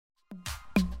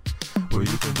Well,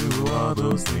 you can do all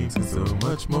those things and so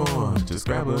much more. Just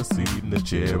grab a seat in the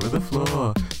chair or the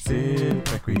floor. Sit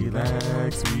back,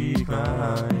 relax,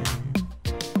 recline.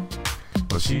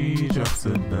 While she drops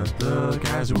another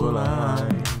casual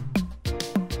line.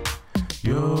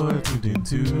 You're tuned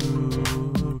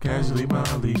into Casually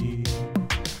Molly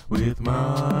with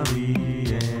Molly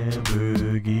and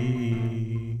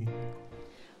Bergie.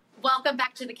 Welcome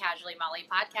back to the Casually Molly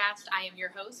podcast. I am your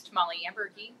host, Molly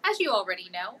Ambergy, as you already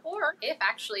know, or if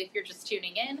you're just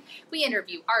tuning in, we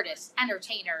interview artists,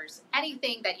 entertainers,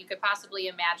 anything that you could possibly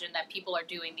imagine that people are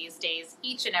doing these days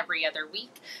each and every other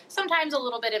week, sometimes a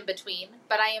little bit in between,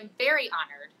 but I am very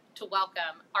honored to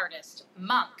welcome artist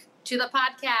Monkh to the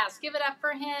podcast. Give it up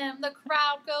for him. The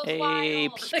crowd goes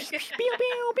wild. Pew, pew,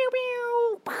 pew,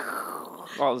 pew.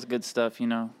 All this good stuff, you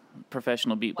know.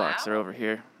 Professional beatboxer over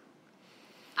here.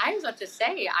 I was about to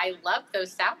say, I love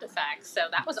those sound effects, so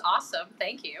that was awesome.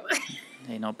 Thank you.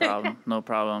 Hey, no problem. No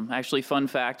problem. Actually, fun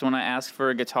fact, when I asked for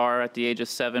a guitar at the age of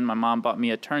 7, my mom bought me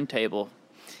a turntable.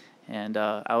 And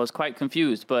I was quite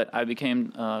confused, but I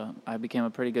became a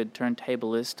pretty good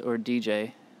turntablist or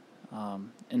DJ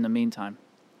in the meantime.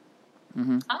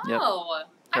 Mm-hmm. Oh. Yep.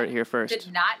 Heard it here first. I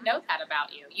did not know that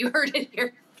about you. You heard it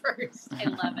here first. I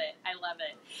love it. I love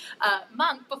it.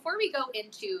 Monkh, before we go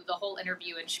into the whole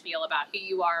interview and spiel about who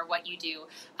you are, what you do,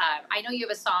 I know you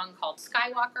have a song called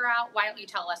Skywalker out. Why don't you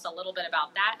tell us a little bit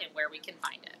about that and where we can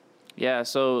find it? Yeah,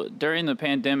 so during the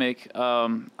pandemic,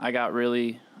 I got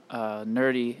really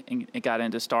nerdy and got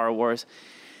into Star Wars.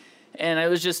 And it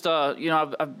was just, I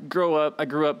grew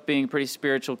up being a pretty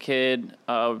spiritual kid,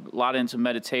 a lot into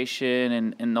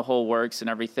meditation and the whole works and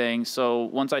everything. So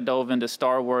once I dove into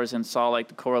Star Wars and saw like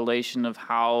the correlation of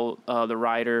how the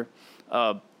writer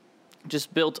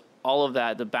just built all of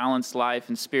that, the balanced life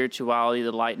and spirituality,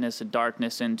 the lightness and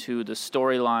darkness into the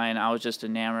storyline, I was just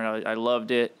enamored. I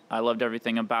loved it. I loved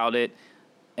everything about it.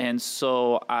 And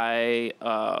so I...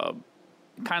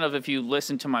 kind of, if you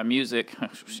listen to my music,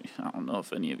 I don't know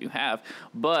if any of you have,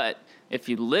 but if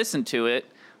you listen to it,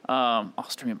 all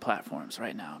streaming platforms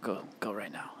right now, go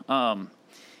right now.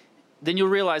 Then you'll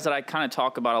realize that I kind of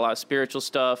talk about a lot of spiritual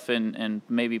stuff and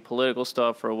maybe political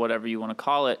stuff or whatever you want to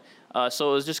call it. So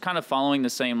it was just kind of following the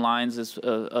same lines as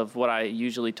of what I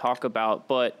usually talk about,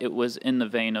 but it was in the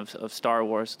vein of Star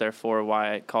Wars, therefore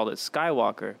why I called it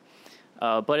Skywalker.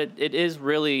 But it is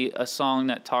really a song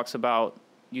that talks about,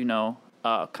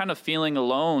 kind of feeling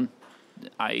alone,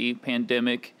 i.e.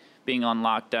 pandemic, being on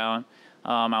lockdown.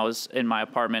 I was in my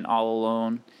apartment all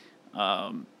alone,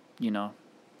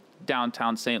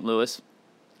 downtown St. Louis.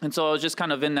 And so I was just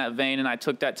kind of in that vein, and I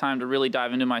took that time to really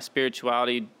dive into my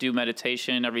spirituality, do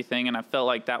meditation and everything, and I felt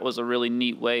like that was a really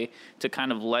neat way to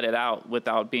kind of let it out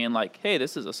without being like, hey,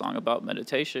 this is a song about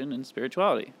meditation and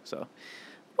spirituality. So,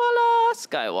 voila,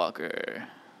 Skywalker.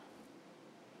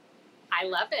 I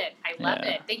love it. I love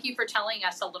it. Thank you for telling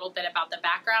us a little bit about the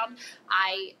background.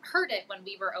 I heard it when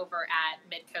we were over at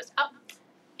Midcoast. Oh,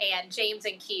 and James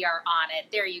and Key are on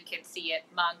it. There you can see it,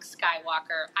 Monkh,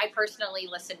 Skywalker. I personally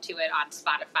listened to it on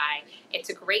Spotify. It's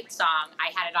a great song.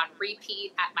 I had it on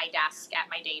repeat at my desk at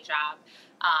my day job.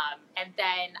 And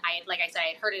then, I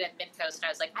had heard it at Midcoast, and I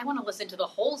was like, I want to listen to the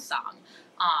whole song.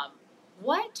 I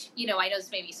know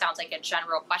this maybe sounds like a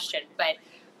general question, but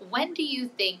when do you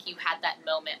think you had that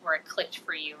moment where it clicked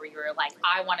for you, where you were like,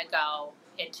 I want to go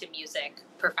into music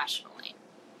professionally?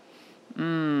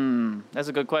 That's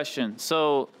a good question.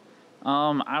 So,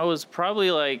 I was probably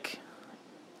 8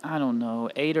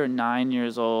 or 9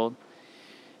 years old,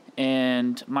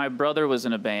 and my brother was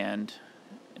in a band.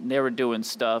 They were doing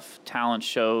stuff, talent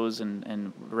shows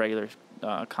and regular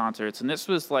concerts, and this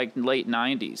was like late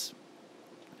 90s.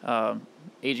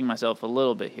 Aging myself a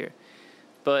little bit here.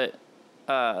 But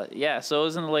so it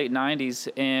was in the late 90s,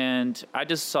 and I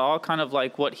just saw kind of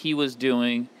like what he was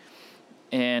doing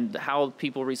and how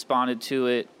people responded to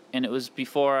it. And it was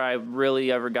before I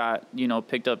really ever got,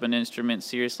 picked up an instrument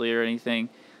seriously or anything.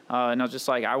 And I was just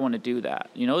like, I want to do that.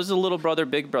 It was a little brother,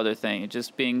 big brother thing,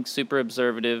 just being super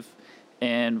observative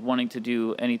and wanting to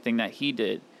do anything that he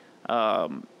did.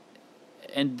 And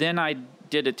then I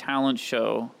did a talent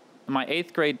show, my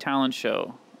 8th grade talent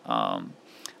show.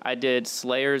 I did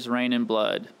Slayer's Rain and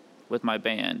Blood with my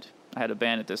band. I had a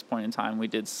band at this point in time. We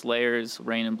did Slayer's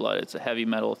Rain and Blood. It's a heavy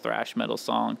metal, thrash metal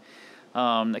song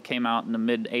that came out in the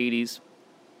mid-'80s.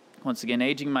 Once again,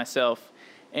 aging myself.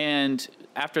 And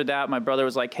after that, my brother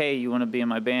was like, hey, you want to be in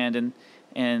my band?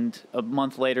 And a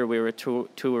month later, we were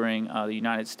touring the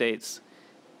United States.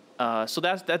 So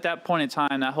that's at that point in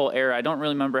time, that whole era, I don't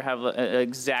really remember have an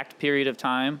exact period of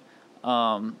time.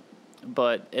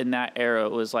 But in that era,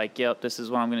 it was like, yep, this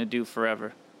is what I'm going to do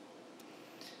forever.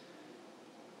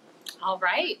 All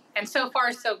right. And so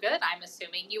far, so good, I'm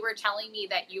assuming. You were telling me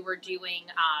that you were doing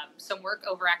some work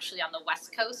over actually on the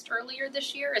West Coast earlier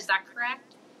this year. Is that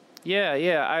correct? Yeah.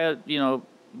 I,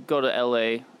 go to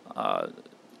LA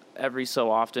every so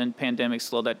often. Pandemic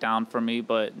slowed that down for me,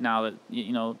 but now that,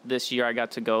 this year I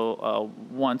got to go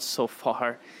once so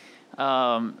far.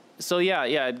 So yeah,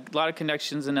 a lot of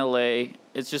connections in LA.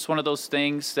 It's just one of those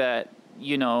things that,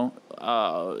 you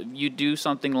do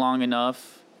something long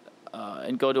enough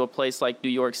and go to a place like New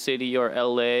York City or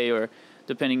LA or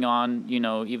depending on,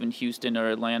 even Houston or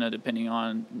Atlanta, depending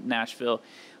on Nashville.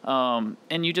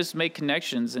 And you just make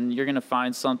connections and you're going to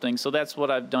find something. So that's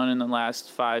what I've done in the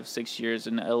last 5-6 years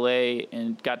in LA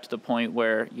and got to the point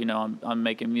where, I'm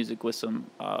making music with some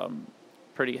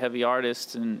pretty heavy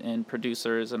artists and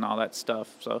producers and all that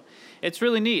stuff. So it's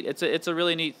really neat. It's a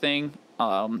really neat thing.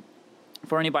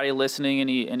 For anybody listening,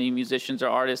 any musicians or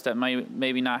artists that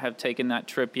maybe not have taken that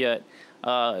trip yet,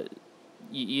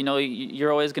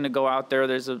 you're always going to go out there.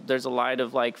 There's a light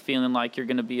of like feeling like you're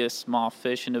going to be a small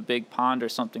fish in a big pond or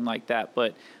something like that.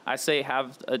 But I say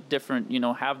have a different,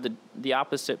 have the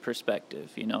opposite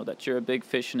perspective, that you're a big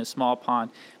fish in a small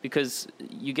pond, because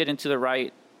you get into the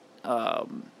right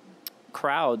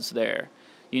crowds there,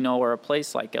 or a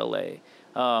place like LA.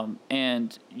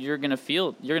 And you're gonna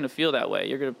feel that way.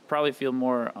 You're gonna probably feel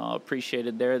more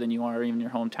appreciated there than you are even in your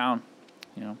hometown.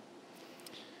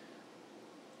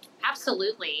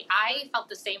 Absolutely. I felt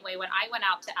the same way when I went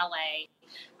out to LA.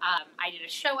 I did a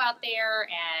show out there,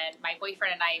 and my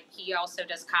boyfriend and I, he also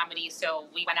does comedy, so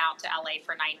we went out to LA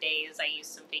for 9 days. I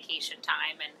used some vacation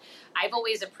time, and I've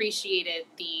always appreciated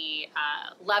the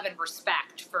love and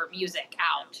respect for music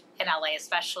out in LA,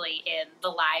 especially in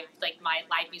the my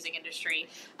live music industry.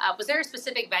 Was there a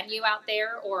specific venue out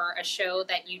there or a show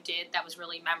that you did that was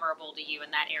really memorable to you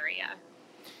in that area?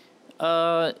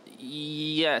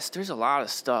 Yes, there's a lot of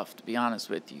stuff, to be honest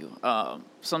with you.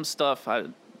 Some stuff I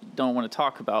don't want to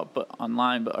talk about, but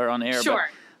online, or on air. Sure.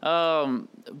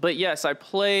 But yes, I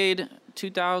played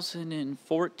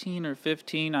 2014 or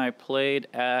 15. I played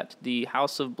at the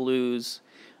House of Blues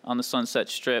on the Sunset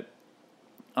Strip.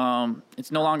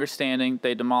 It's no longer standing.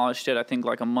 They demolished it, I think,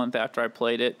 like a month after I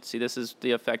played it. See, this is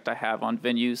the effect I have on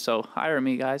venues, so hire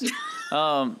me, guys.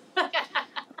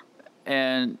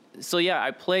 And so, yeah, I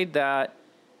played that,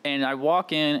 and I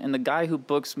walk in, and the guy who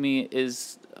books me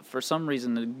is, for some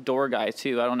reason, the door guy,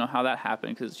 too. I don't know how that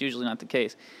happened, because it's usually not the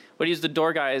case. But he's the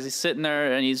door guy. As he's sitting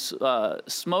there, and he's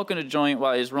smoking a joint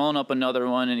while he's rolling up another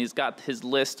one, and he's got his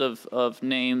list of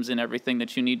names and everything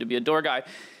that you need to be a door guy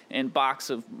and box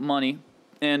of money.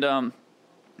 And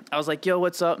I was like, yo,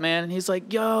 what's up, man? And he's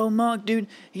like, yo, Monkh, dude.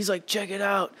 He's like, check it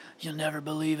out. You'll never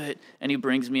believe it. And he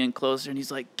brings me in closer, and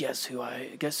he's like, guess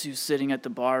who's sitting at the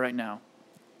bar right now?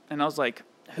 And I was like,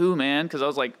 who, man? Because I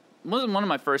was like, it wasn't one of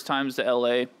my first times to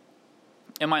L.A.,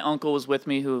 and my uncle was with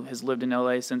me who has lived in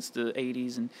L.A. since the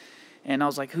 80s, and I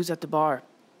was like, who's at the bar?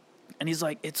 And he's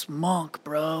like, it's Monkh,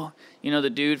 bro. The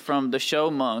dude from the show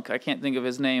Monkh. I can't think of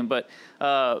his name, but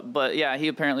yeah, he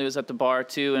apparently was at the bar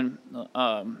too,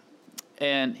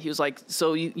 and he was like,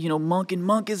 so,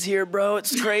 Monkh is here, bro.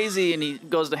 It's crazy. And he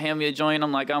goes to hand me a joint.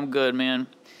 I'm like, I'm good, man.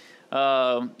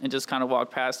 And just kind of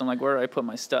walked past. I'm like, where do I put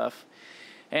my stuff?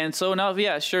 And so now,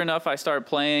 yeah, sure enough, I started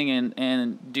playing,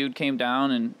 and dude came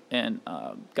down and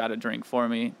got a drink for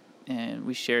me. And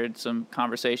we shared some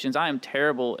conversations. I am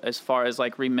terrible as far as,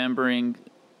 like, remembering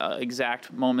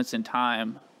exact moments in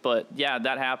time. But, yeah,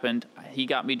 that happened. He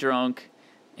got me drunk,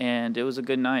 and it was a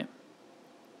good night.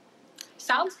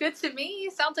 Sounds good to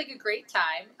me. Sounds like a great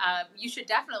time. You should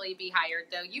definitely be hired,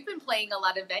 though. You've been playing a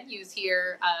lot of venues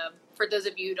here. For those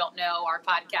of you who don't know, our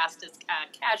podcast is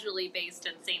casually based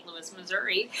in St. Louis,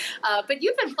 Missouri. But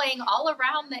you've been playing all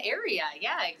around the area.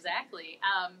 Yeah, exactly.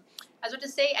 I was about to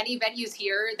say, any venues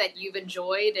here that you've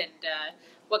enjoyed, and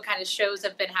what kind of shows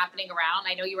have been happening around?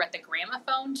 I know you were at the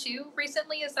Gramophone, too,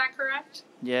 recently. Is that correct?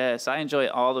 Yes, I enjoy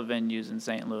all the venues in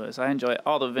St. Louis. I enjoy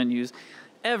all the venues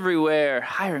everywhere.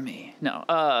 Hire me. No.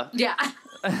 Yeah.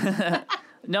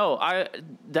 No,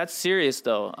 that's serious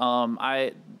though.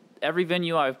 Every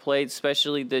venue I've played,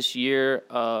 especially this year,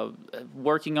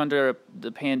 working under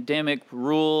the pandemic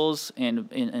rules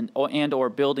and or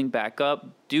building back up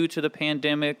due to the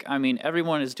pandemic. I mean,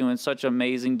 everyone is doing such an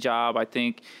amazing job. I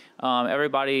think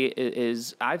everybody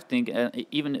is, I think,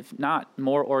 even if not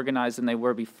more organized than they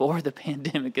were before the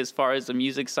pandemic as far as the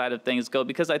music side of things go,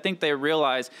 because I think they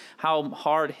realize how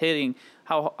hard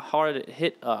it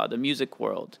hit the music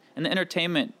world and the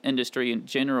entertainment industry in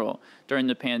general during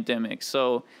the pandemic.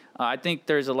 So I think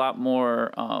there's a lot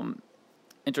more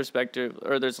introspective,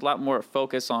 or there's a lot more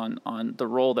focus on the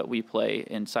role that we play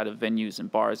inside of venues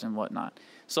and bars and whatnot.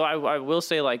 So I will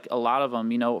say, like, a lot of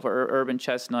them, you know, for Urban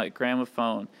Chestnut,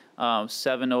 Gramophone,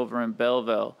 Seven over in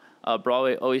Belleville,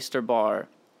 Broadway Oyster Bar,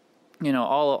 you know,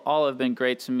 all have been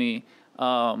great to me.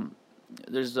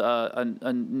 There's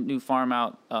a new farm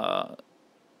out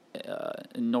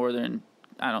in northern,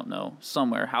 I don't know,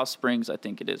 somewhere, House Springs, I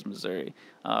think it is, Missouri.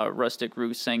 Rustic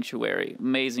Roost Sanctuary,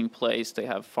 amazing place. They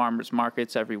have farmers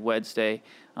markets every Wednesday.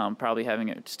 Probably having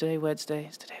it. Is today Wednesday?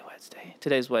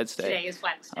 Today's Wednesday. Today is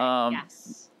Wednesday,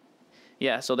 yes.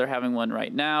 Yeah, so they're having one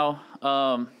right now.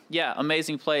 Yeah,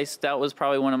 amazing place. That was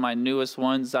probably one of my newest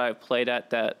ones that I've played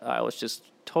at that I was just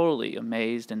totally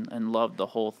amazed and loved the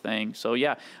whole thing. So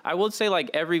yeah, I would say, like,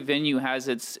 every venue has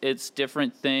its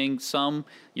different thing. Some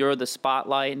you're the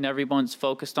spotlight and everyone's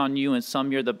focused on you, and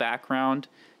some you're the background,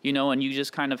 you know, and you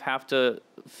just kind of have to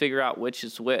figure out which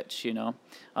is which, you know.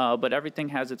 But everything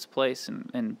has its place,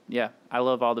 and yeah, I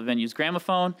love all the venues.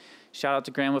 Gramophone, shout out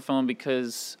to Gramophone,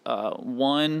 because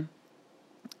the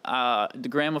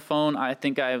Gramophone, I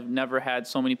think I've never had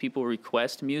so many people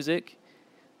request music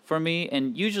for me,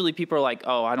 and usually people are like,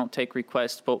 oh, I don't take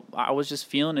requests, but I was just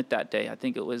feeling it that day. I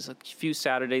think it was a few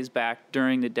Saturdays back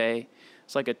during the day.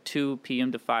 It's like a 2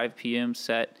 p.m. to 5 p.m.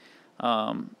 set,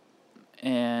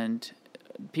 and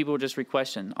people were just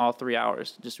requesting all 3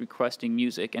 hours, just requesting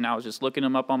music, and I was just looking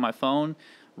them up on my phone,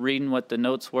 reading what the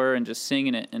notes were, and just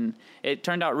singing it, and it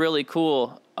turned out really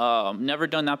cool. Never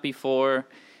done that before.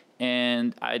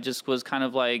 And I just was kind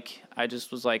of like, I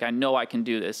know I can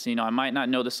do this. You know, I might not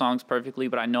know the songs perfectly,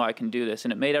 but I know I can do this.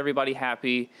 And it made everybody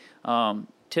happy,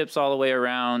 tips all the way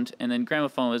around. And then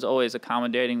Gramophone was always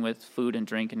accommodating with food and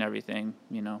drink and everything,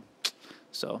 you know.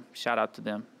 So shout out to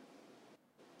them.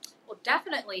 Well,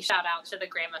 definitely shout out to the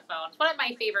Gramophone. It's one of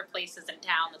my favorite places in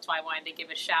town. That's why I wanted to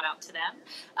give a shout out to them.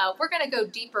 We're going to go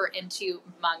deeper into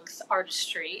Monkh's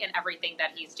artistry and everything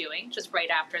that he's doing just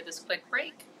right after this quick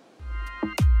break.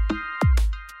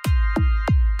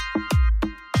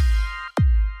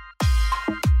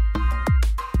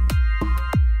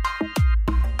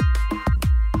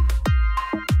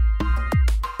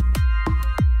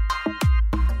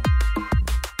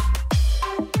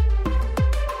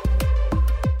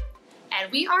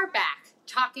 We are back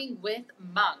talking with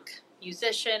Monkh,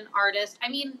 musician, artist. I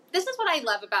mean, this is what I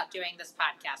love about doing this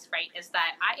podcast, right? Is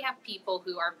that I have people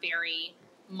who are very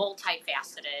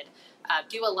multifaceted,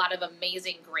 do a lot of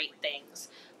amazing, great things.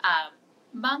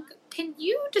 Monkh, can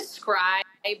you describe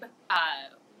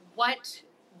what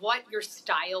your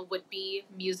style would be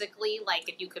musically? Like,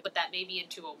 if you could put that maybe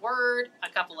into a word, a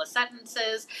couple of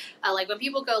sentences. Like, when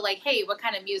people go like, hey, what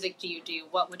kind of music do you do?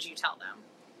 What would you tell them?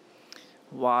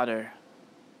 Water.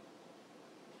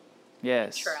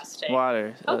 Yes. Interesting.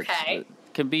 Water. Okay. It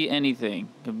could be anything.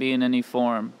 Could be in any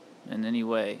form, in any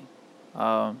way.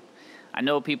 I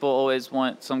know people always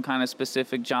want some kind of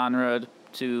specific genre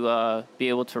to be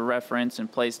able to reference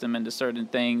and place them into certain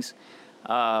things.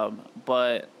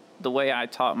 But the way I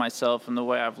taught myself and the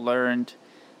way I've learned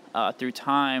through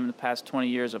time, the past 20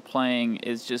 years of playing,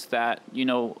 is just that, you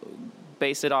know,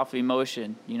 base it off of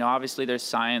emotion. You know, obviously there's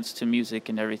science to music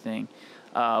and everything.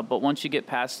 But once you get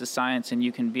past the science and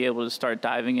you can be able to start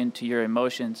diving into your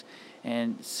emotions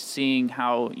and seeing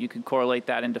how you can correlate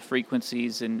that into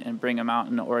frequencies and bring them out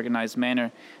in an organized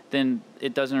manner, then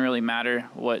it doesn't really matter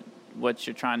what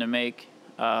you're trying to make.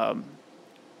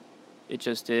 It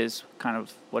just is kind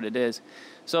of what it is.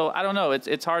 So I don't know.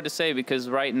 It's hard to say, because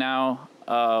right now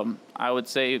I would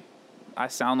say I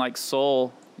sound like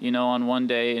soul, you know, on one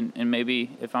day, and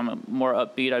maybe if I'm more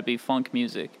upbeat, I'd be funk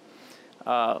music.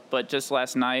 But just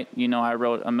last night, you know, I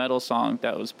wrote a metal song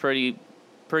that was pretty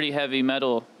heavy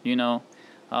metal, you know,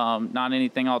 not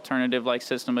anything alternative like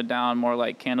System of a Down, more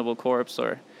like Cannibal Corpse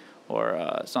or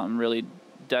something really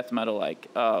death metal like,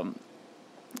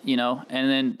 you know. And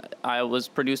then I was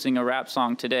producing a rap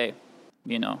song today,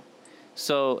 you know.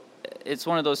 So it's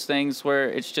one of those things where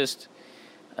it's just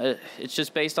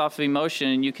based off of emotion,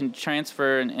 and you can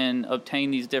transfer and obtain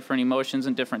these different emotions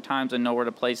in different times and know where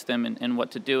to place them and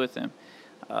what to do with them.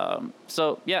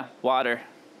 So yeah, water.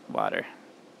 Wow,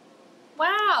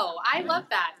 I love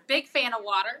that. Big fan of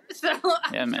water, so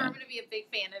I'm sure I'm going to be a big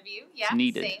fan of you. Yeah, it's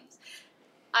needed. Same.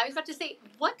 I was about to say,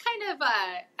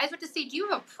 do you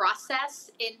have a process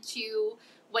into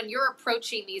when you're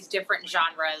approaching these different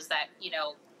genres that, you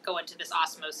know, go into this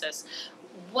osmosis?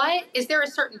 Is there a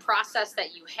certain process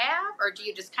that you have, or do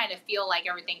you just kind of feel like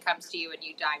everything comes to you and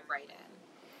you dive right in?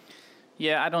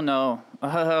 Yeah, I don't know.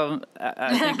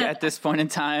 I think at this point in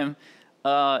time,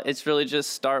 it's really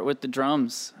just start with the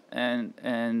drums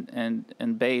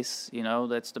and bass. You know,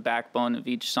 that's the backbone of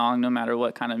each song, no matter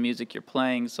what kind of music you're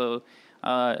playing. So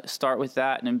start with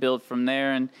that and then build from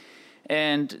there.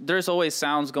 And there's always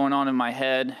sounds going on in my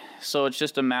head, so it's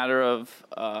just a matter of,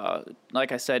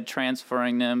 like I said,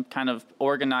 transferring them, kind of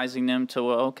organizing them to,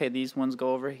 well, okay, these ones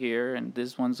go over here, and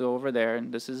these ones go over there,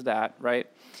 and this is that, right?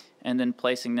 And then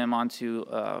placing them onto,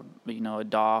 a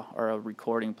DAW or a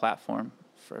recording platform,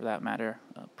 for that matter,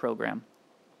 program.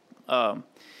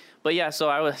 But yeah, so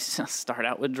I would start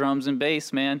out with drums and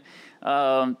bass, man.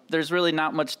 There's really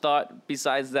not much thought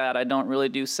besides that. I don't really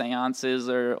do seances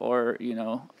or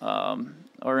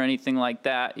anything like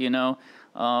that, you know.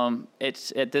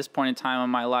 It's at this point in time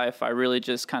in my life, I really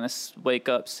just kind of wake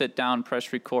up, sit down,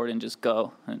 press record, and just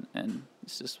go. And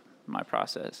it's just my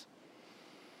process.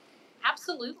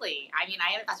 Absolutely. I mean,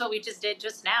 that's what we just did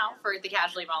just now for the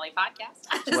Casually Molly podcast.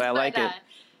 That's the way I like it.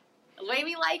 The way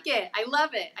we like it. I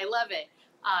love it.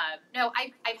 No,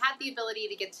 I've had the ability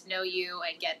to get to know you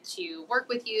and get to work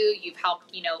with you. You've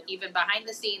helped, even behind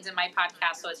the scenes in my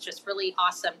podcast. So it's just really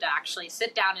awesome to actually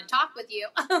sit down and talk with you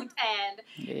and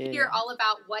hear all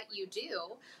about what you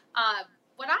do.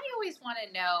 What I always want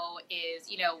to know is,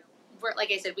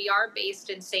 like I said, we are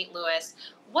based in St. Louis.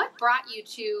 What brought you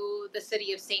to the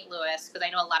city of St. Louis? Because I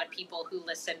know a lot of people who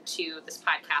listen to this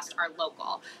podcast are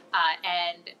local.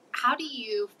 And how do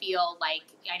you feel like,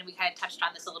 I know we kind of touched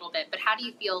on this a little bit, but how do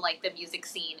you feel like the music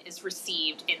scene is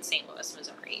received in St. Louis,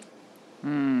 Missouri?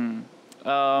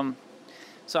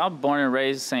 So I'm born and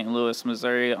raised in St. Louis,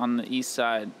 Missouri, on the east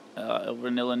side, over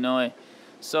in Illinois.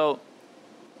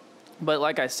 But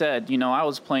like I said, I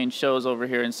was playing shows over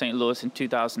here in St. Louis in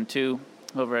 2002,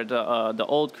 over at the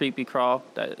old Creepy Crawl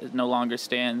that no longer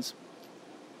stands.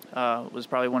 Was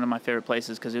probably one of my favorite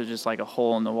places because it was just like a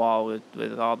hole in the wall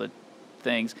with all the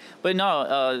things. But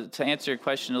no, to answer your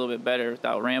question a little bit better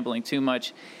without rambling too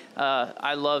much,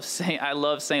 I love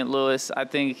St. Louis. I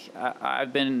think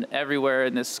I've been everywhere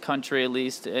in this country at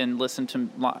least and listened to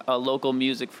local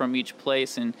music from each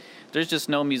place, and there's just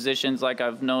no musicians like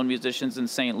I've known musicians in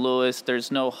St. Louis.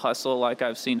 There's no hustle like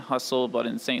I've seen hustle, but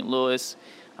in St. Louis.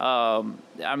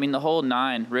 I mean, the whole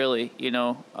nine, really,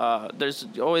 there's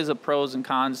always a pros and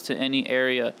cons to any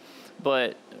area,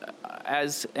 but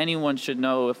as anyone should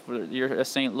know, if you're a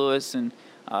St. Louis, and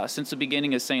since the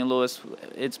beginning of St. Louis,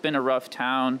 it's been a rough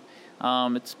town.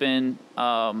 It's been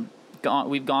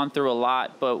we've gone through a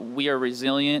lot, but we are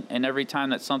resilient, and every time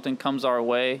that something comes our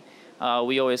way,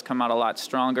 we always come out a lot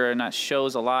stronger, and that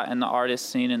shows a lot in the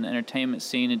artist scene and the entertainment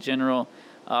scene in general.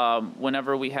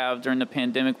 Whenever we have, during the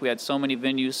pandemic, we had so many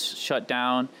venues shut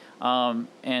down,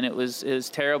 and it was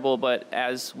terrible. But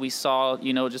as we saw,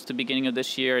 just the beginning of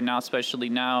this year, and now especially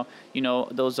now,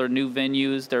 those are new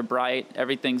venues. They're bright.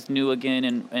 Everything's new again,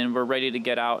 and we're ready to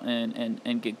get out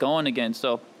and get going again.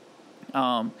 So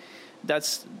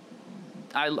that's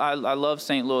I love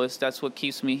St. Louis. That's what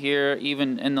keeps me here,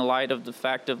 even in the light of the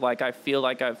fact of like I feel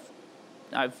like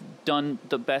I've done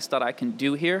the best that I can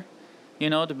do here.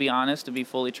 To be honest, to be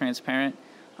fully transparent,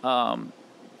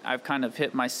 I've kind of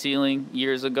hit my ceiling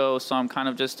years ago, so I'm kind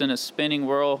of just in a spinning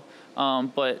whirl.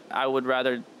 But I wouldn't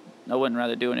rather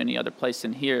do it any other place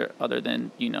than here, other than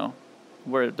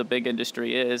where the big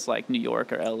industry is, like New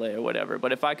York or LA or whatever.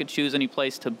 But if I could choose any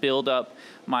place to build up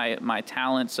my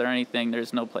talents or anything,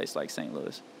 there's no place like St.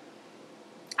 Louis.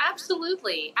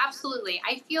 Absolutely.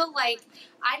 I feel like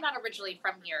I'm not originally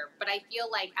from here, but I feel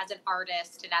like as an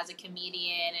artist and as a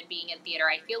comedian and being in theater,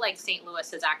 I feel like St.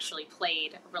 Louis has actually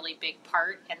played a really big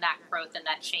part in that growth and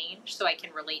that change. So I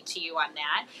can relate to you on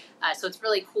that. So it's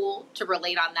really cool to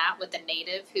relate on that with a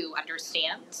native who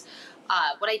understands.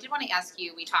 What I did want to ask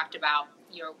you, we talked about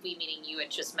we meeting you had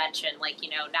just mentioned,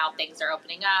 now things are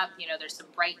opening up, there's some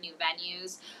bright new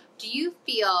venues. Do you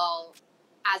feel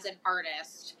as an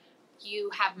artist,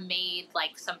 you have made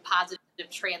some positive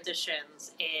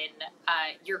transitions in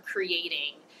your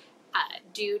creating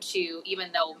due to,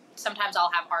 even though sometimes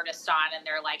I'll have artists on and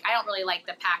they're like, I don't really like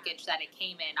the package that it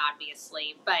came in,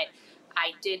 obviously, but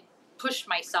I did push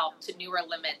myself to newer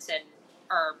limits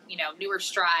or newer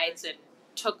strides and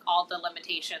took all the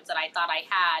limitations that I thought I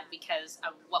had because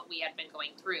of what we had been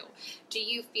going through. Do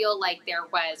you feel like there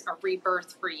was a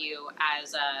rebirth for you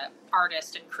as a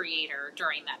artist and creator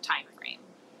during that time frame?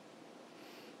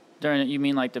 You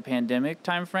mean like the pandemic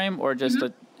time frame, or just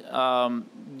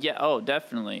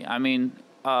definitely. I mean,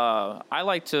 I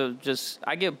like to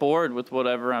I get bored with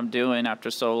whatever I'm doing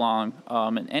after so long,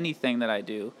 and anything that I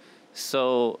do.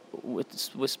 So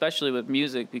especially with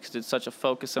music, because it's such a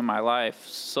focus in my life.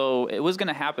 So it was going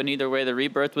to happen either way. The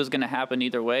rebirth was going to happen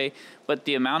either way. But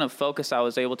the amount of focus I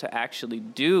was able to actually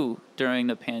do during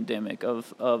the pandemic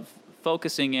of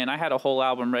focusing in. I had a whole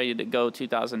album ready to go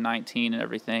 2019 and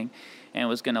everything, and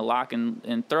was going to lock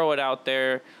and throw it out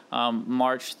there.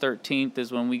 March 13th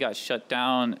is when we got shut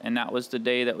down, and that was the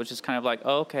day that was just kind of like,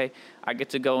 oh, okay, I get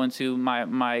to go into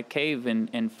my cave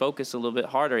and focus a little bit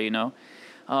harder, you know.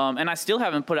 And I still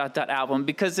haven't put out that album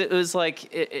because it was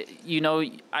like, you know,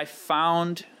 I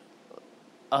found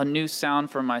a new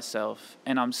sound for myself,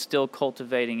 and I'm still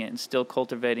cultivating it. And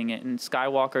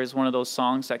Skywalker is one of those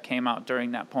songs that came out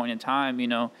during that point in time, you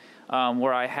know,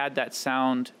 where I had that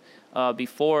sound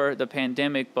before the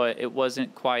pandemic, but it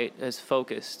wasn't quite as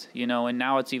focused, you know, and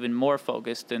now it's even more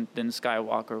focused than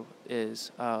Skywalker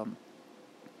is.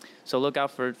 So look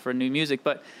out for new music.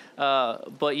 But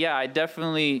yeah, I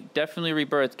definitely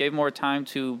rebirthed, gave more time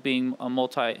to being a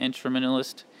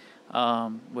multi-instrumentalist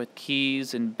with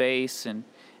keys and bass and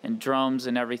drums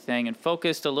and everything, and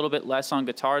focused a little bit less on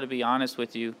guitar, to be honest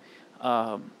with you,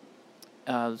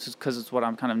 just because it's what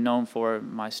I'm kind of known for,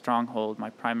 my stronghold,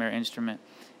 my primary instrument,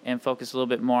 and focused a little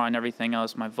bit more on everything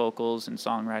else, my vocals and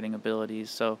songwriting abilities.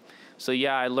 So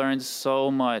yeah, I learned so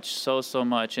much, so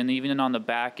much, and even on the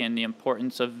back end, the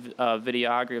importance of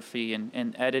videography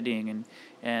and editing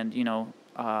and you know,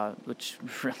 which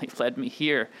really led me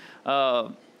here.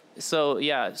 So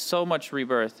yeah, so much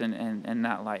rebirth in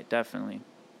that light, definitely.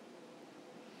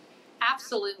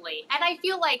 Absolutely. And I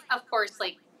feel like, of course,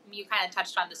 like you kind of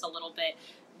touched on this a little bit,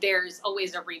 there's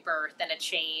always a rebirth and a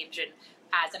change. And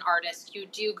as an artist, you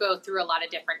do go through a lot of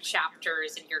different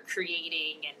chapters, and you're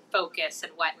creating and focus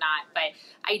and whatnot. But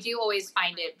I do always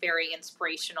find it very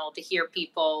inspirational to hear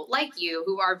people like you,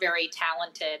 who are very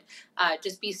talented,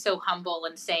 just be so humble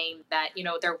and saying that, you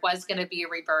know, there was going to be a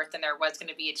rebirth and there was going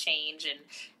to be a change. And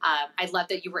I love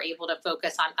that you were able to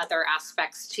focus on other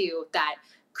aspects too that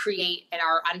create and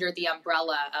are under the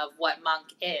umbrella of what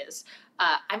Monkh is.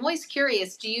 I'm always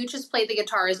curious, do you just play the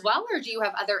guitar as well, or do you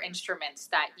have other instruments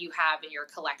that you have in your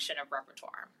collection of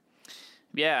repertoire?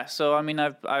 Yeah, so I mean,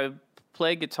 I've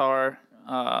played guitar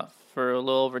for a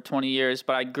little over 20 years,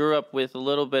 but I grew up with a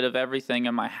little bit of everything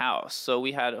in my house. So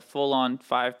we had a full-on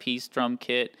 5-piece drum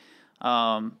kit,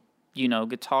 you know,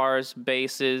 guitars,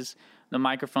 basses, the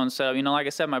microphone setup. You know, like I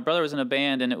said, my brother was in a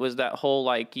band, and it was that whole,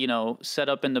 like, you know, set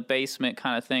up in the basement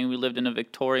kind of thing. We lived in a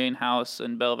Victorian house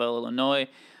in Belleville, Illinois,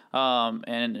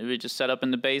 and we just set up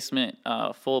in the basement,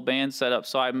 full band setup.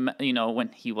 So you know, when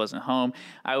he wasn't home,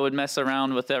 I would mess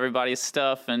around with everybody's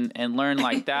stuff and learn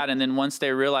like that. And then once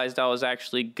they realized I was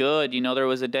actually good, you know, there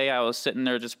was a day I was sitting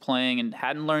there just playing and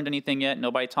hadn't learned anything yet.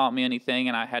 Nobody taught me anything,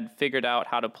 and I had figured out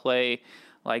how to play,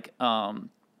 like,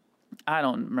 I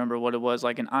don't remember what it was,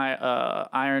 like an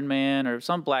Iron Man or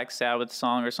some Black Sabbath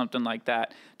song or something like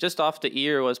that. Just off the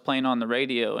ear, was playing on the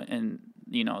radio, and,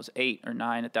 you know, I was 8 or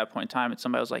 9 at that point in time, and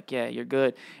somebody was like, yeah, you're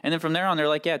good. And then from there on, they're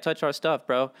like, yeah, touch our stuff,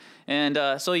 bro. And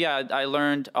so, yeah, I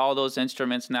learned all those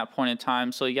instruments in that point in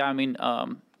time. So, yeah, I mean,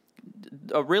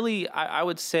 really, I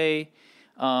would say,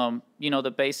 you know,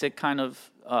 the basic kind of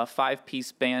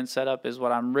 5-piece band setup is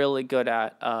what I'm really good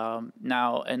at.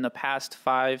 Now, in the past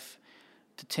 5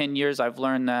 to 10 years, I've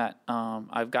learned that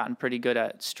I've gotten pretty good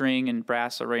at string and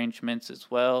brass arrangements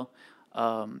as well.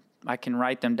 I can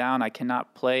write them down. I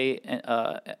cannot play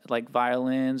like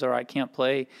violins, or I can't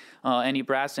play any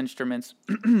brass instruments.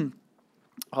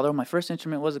 Although my first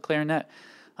instrument was a clarinet,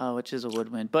 which is a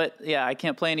woodwind. But yeah, I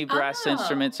can't play any brass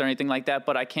instruments or anything like that,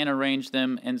 but I can arrange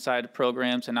them inside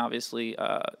programs, and obviously,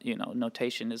 you know,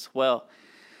 notation as well.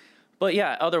 But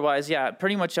yeah, otherwise, yeah,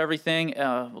 pretty much everything.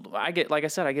 Like I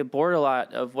said, I get bored a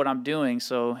lot of what I'm doing.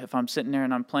 So if I'm sitting there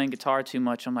and I'm playing guitar too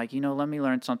much, I'm like, you know, let me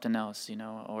learn something else, you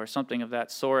know, or something of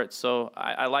that sort. So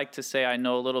I like to say I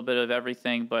know a little bit of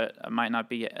everything, but I might not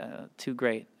be too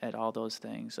great at all those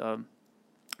things.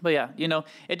 But yeah, you know,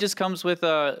 it just comes with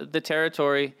the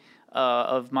territory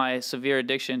of my severe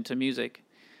addiction to music.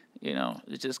 You know,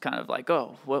 it's just kind of like,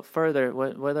 oh, what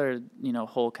other, you know,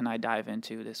 hole can I dive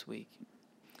into this week?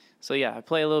 So yeah, I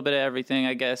play a little bit of everything,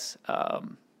 I guess.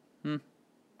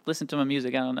 Listen to my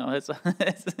music. I don't know.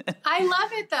 I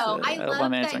love it though. I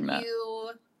love that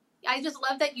you. I just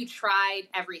love that you tried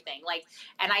everything. Like,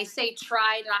 and I say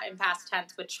tried not in past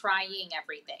tense, but trying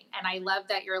everything. And I love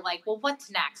that you're like, well,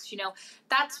 what's next? You know,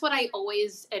 that's what I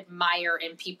always admire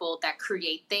in people that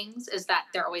create things, is that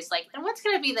they're always like, and what's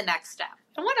going to be the next step?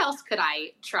 And what else could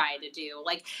I try to do?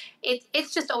 Like,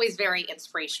 it's just always very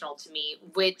inspirational to me,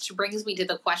 which brings me to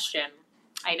the question.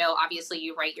 I know, obviously,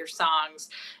 you write your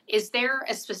songs. Is there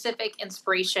a specific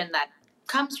inspiration that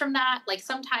comes from that. Like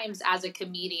sometimes as a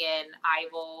comedian, I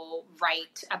will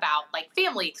write about like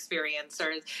family experience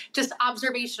or just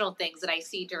observational things that I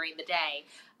see during the day.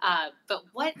 But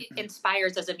what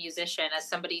inspires as a musician, as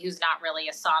somebody who's not really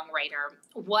a songwriter,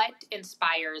 what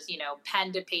inspires,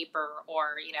 pen to paper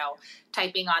or,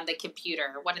 typing on the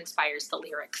computer? What inspires the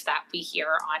lyrics that we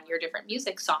hear on your different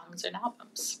music songs and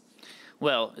albums?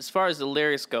 Well, as far as the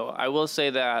lyrics go, I will say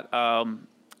that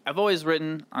I've always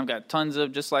written. I've got tons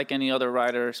of, just like any other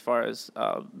writer, as far as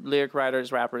lyric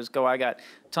writers, rappers go, I got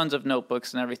tons of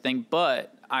notebooks and everything,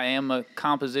 but I am a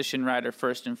composition writer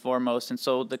first and foremost, and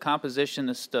so the composition,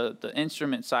 the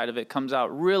instrument side of it comes out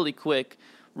really quick,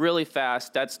 really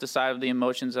fast. That's the side of the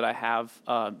emotions that I have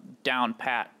down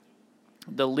pat.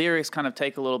 The lyrics kind of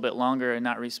take a little bit longer in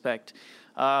that respect,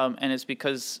 and it's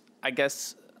because, I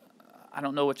guess, I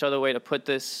don't know which other way to put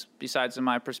this besides in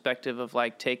my perspective of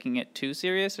like taking it too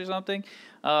serious or something.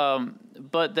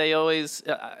 But they always,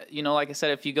 like I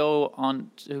said, if you go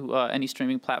on to any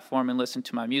streaming platform and listen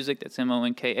to my music, that's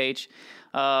Monkh,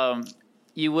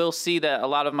 you will see that a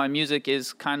lot of my music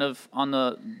is kind of on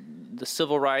the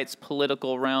civil rights,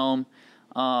 political realm,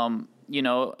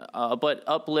 but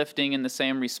uplifting in the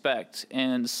same respect.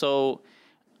 And so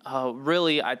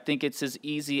really, I think it's as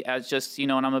easy as just,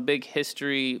 and I'm a big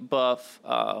history buff.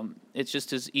 It's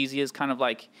just as easy as kind of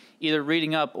like either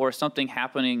reading up or something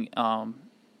happening,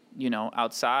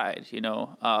 outside,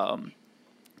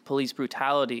 police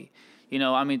brutality,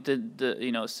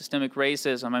 the systemic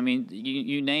racism. I mean,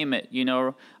 you name it,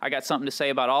 I got something to say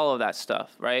about all of that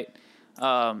stuff. Right.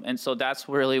 And so that's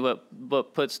really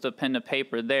what puts the pen to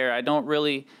paper there.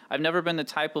 I've never been the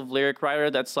type of lyric writer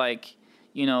that's like,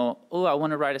 I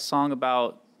want to write a song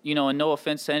about, and no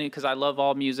offense to any, because I love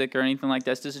all music or anything like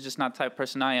this. This is just not the type of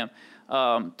person I am,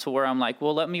 to where I'm like,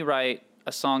 well, let me write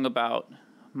a song about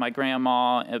my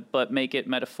grandma, but make it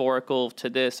metaphorical to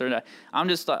this or that.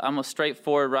 I'm a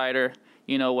straightforward writer.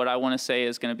 What I want to say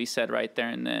is going to be said right there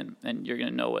and then, and you're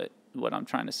going to know what I'm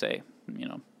trying to say,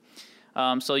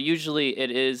 So usually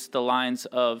it is the lines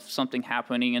of something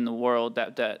happening in the world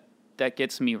that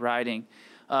gets me writing.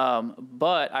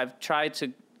 But I've tried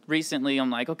to recently, I'm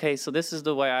like, okay, so this is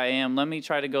the way I am. Let me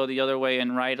try to go the other way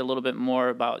and write a little bit more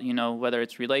about, whether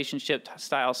it's relationship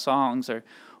style songs or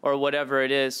whatever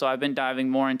it is. So I've been diving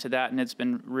more into that, and it's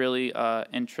been really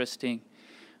interesting,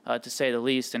 to say the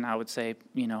least. And I would say,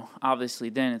 obviously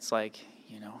then it's like,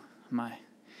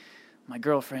 my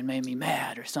girlfriend made me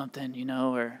mad or something,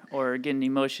 or getting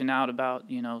emotion out about,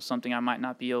 something I might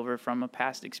not be over from a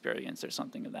past experience or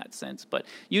something of that sense. But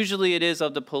usually it is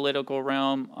of the political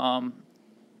realm,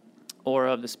 or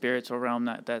of the spiritual realm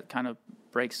that kind of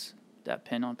breaks that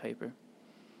pen on paper.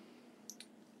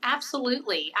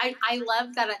 Absolutely. I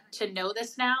love that to know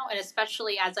this now, and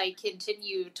especially as I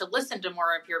continue to listen to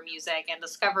more of your music and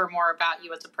discover more about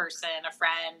you as a person, a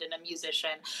friend, and a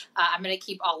musician. I'm going to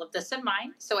keep all of this in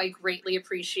mind, so I greatly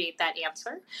appreciate that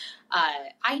answer.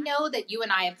 I know that you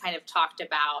and I have kind of talked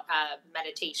about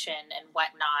meditation and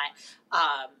whatnot,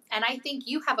 and I think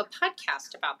you have a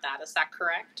podcast about that. Is that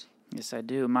correct? Yes, I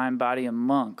do. Mind, Body, and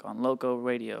Monkh on Loco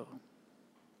Radio.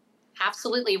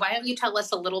 Absolutely. Why don't you tell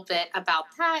us a little bit about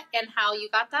that and how you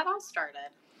got that all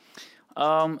started?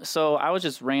 So I was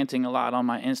just ranting a lot on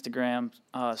my Instagram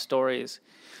stories,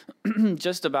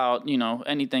 just about,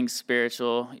 anything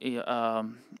spiritual.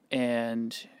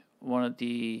 And one of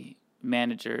the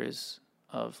managers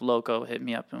of Loco hit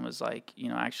me up and was like,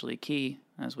 actually Key,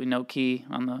 as we know Key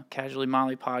on the Casually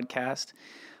Molly podcast,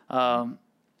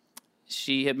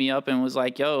 she hit me up and was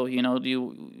like, yo,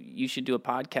 you should do a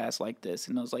podcast like this.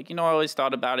 And I was like, I always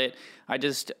thought about it. I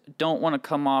just don't want to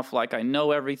come off like I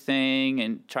know everything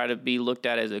and try to be looked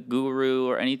at as a guru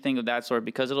or anything of that sort,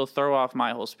 because it'll throw off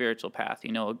my whole spiritual path.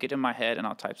 It'll get in my head and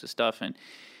all types of stuff.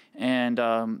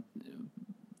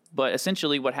 But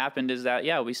essentially what happened is that,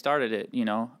 we started it,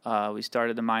 we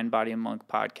started the Mind, Body, and Monkh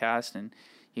podcast. And,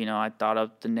 I thought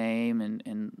of the name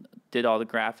and did all the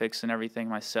graphics and everything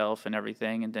myself and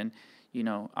everything. And then,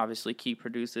 obviously Key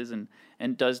produces and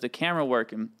does the camera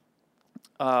work. And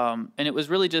it was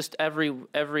really just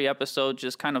every episode,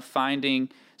 just kind of finding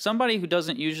somebody who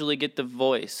doesn't usually get a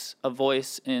voice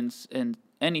in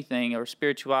anything or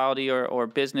spirituality or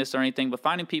business or anything, but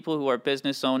finding people who are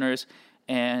business owners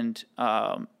and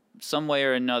some way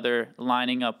or another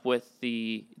lining up with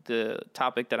the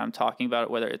topic that I'm talking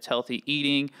about, whether it's healthy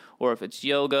eating or if it's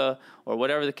yoga or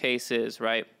whatever the case is,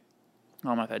 right?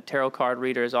 I've had tarot card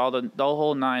readers, the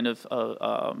whole nine of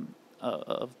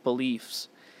beliefs,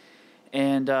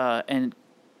 and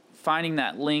finding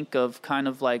that link of kind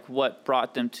of like what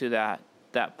brought them to that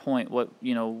that point,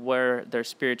 where their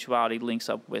spirituality links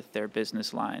up with their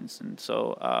business lines. And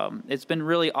so it's been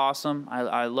really awesome.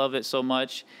 I love it so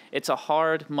much. It's a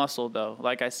hard muscle, though.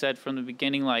 Like I said from the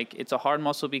beginning, like, it's a hard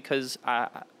muscle because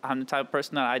I'm the type of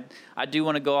person that I do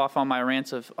want to go off on my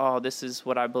rants of, oh, this is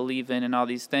what I believe in and all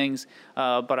these things.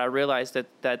 But I realized that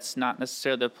that's not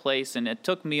necessarily the place. And it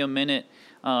took me a minute,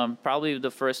 probably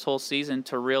the first whole season,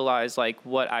 to realize like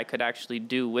what I could actually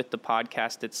do with the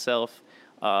podcast itself.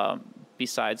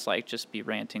 Besides like just be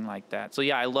ranting like that. So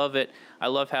yeah, I love it. I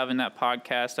love having that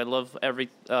podcast. I love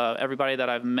everybody that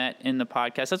I've met in the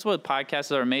podcast. That's what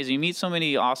podcasts are amazing. You meet so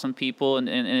many awesome people, and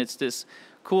it's this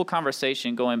cool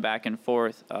conversation going back and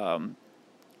forth.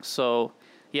 So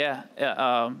yeah,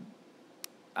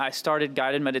 I started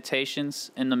guided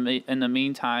meditations in the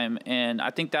meantime, and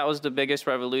I think that was the biggest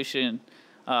revolution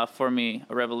for me.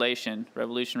 A revelation.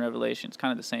 It's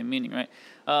kind of the same meaning, right?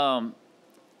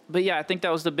 But yeah, I think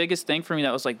that was the biggest thing for me.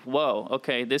 That was like, whoa,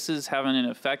 okay, this is having an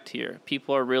effect here.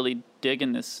 People are really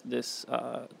digging this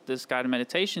guided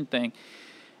meditation thing.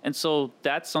 And so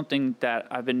that's something that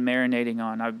I've been marinating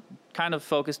on. I've kind of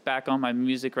focused back on my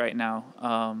music right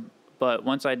now. But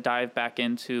once I dive back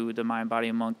into the Mind, Body,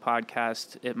 and Monkh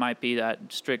podcast, it might be that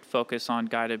strict focus on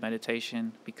guided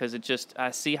meditation, because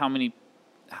I see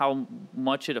how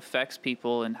much it affects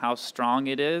people and how strong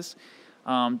it is.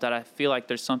 That I feel like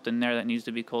there's something there that needs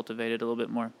to be cultivated a little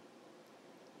bit more.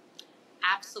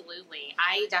 Absolutely.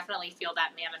 I definitely feel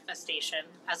that manifestation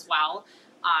as well.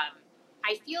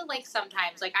 I feel like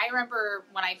sometimes, like, I remember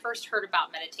when I first heard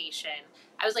about meditation,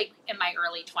 I was like in my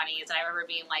early 20s, and I remember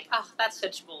being like, oh, that's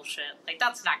such bullshit. Like,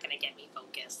 that's not going to get me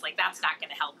focused. Like, that's not going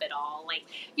to help at all. Like,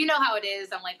 you know how it is.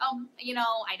 I'm like, oh,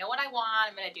 I know what I want.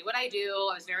 I'm going to do what I do.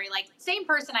 I was very like, same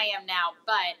person I am now,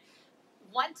 but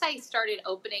once I started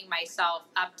opening myself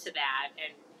up to that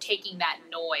and taking that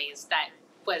noise that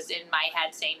was in my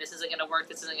head saying, this isn't going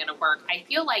to work, I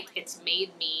feel like it's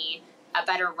made me a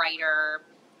better writer,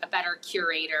 a better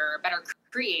curator, a better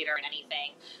creator in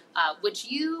anything. Would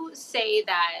you say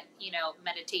that,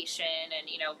 meditation and,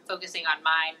 focusing on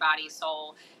mind, body,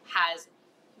 soul has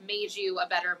made you a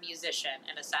better musician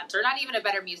in a sense, or not even a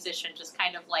better musician, just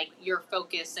kind of like your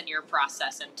focus and your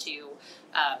process into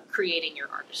creating your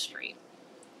artistry?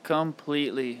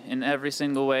 Completely, in every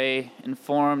single way,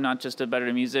 informed, not just a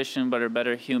better musician, but a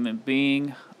better human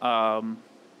being,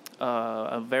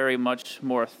 a very much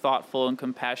more thoughtful and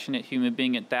compassionate human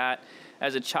being at that.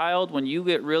 As a child, when you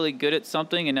get really good at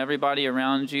something and everybody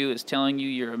around you is telling you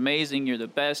you're amazing, you're the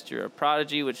best, you're a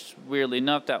prodigy, which weirdly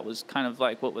enough, that was kind of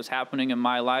like what was happening in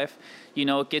my life.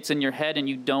 It gets in your head and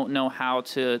you don't know how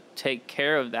to take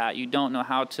care of that. You don't know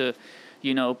how to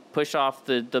push off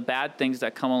the bad things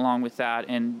that come along with that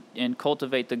and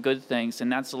cultivate the good things.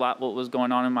 And that's a lot what was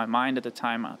going on in my mind at the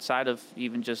time, outside of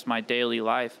even just my daily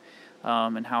life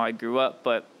and how I grew up.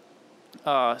 But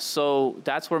so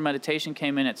that's where meditation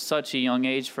came in at such a young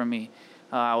age for me.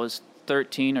 I was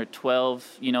 13 or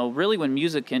 12. Really when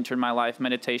music entered my life,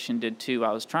 meditation did too.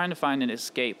 I was trying to find an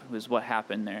escape was what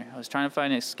happened there. I was trying to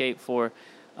find an escape for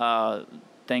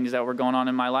things that were going on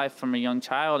in my life from a young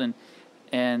child.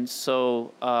 And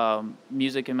so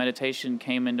music and meditation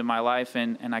came into my life,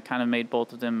 and I kind of made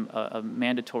both of them a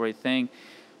mandatory thing.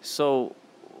 So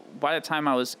by the time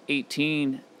I was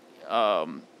 18,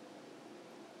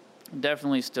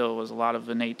 definitely still was a lot of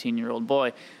an 18-year-old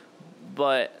boy.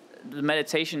 But the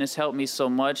meditation has helped me so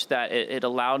much that it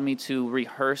allowed me to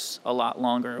rehearse a lot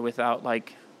longer without,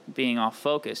 like, being off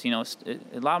focus. It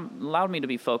allowed me to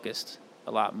be focused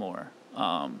a lot more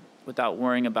without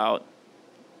worrying about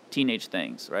teenage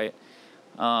things, right?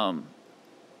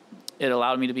 It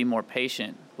allowed me to be more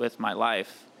patient with my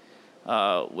life,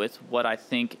 with what I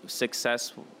think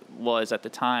success was at the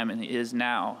time and is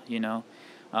now,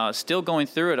 still going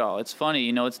through it all. It's funny,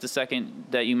 it's the second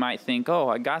that you might think, oh,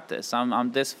 I got this.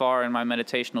 I'm this far in my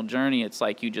meditational journey. It's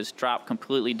like you just drop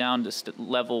completely down to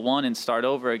level 1 and start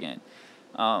over again.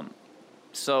 I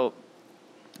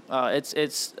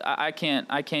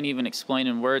can't even explain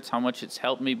in words how much it's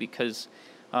helped me, because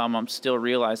I'm still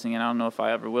realizing, and I don't know if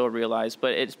I ever will realize,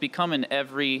 but it's become in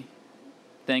every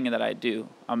thing that I do.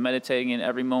 I'm meditating in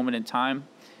every moment in time,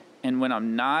 and when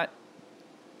I'm not,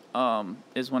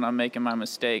 is when I'm making my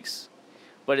mistakes.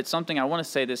 But it's something I want to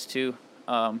say this too,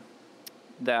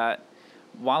 that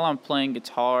while I'm playing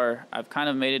guitar, I've kind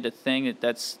of made it a thing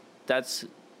that's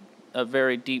a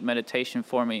very deep meditation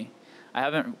for me. I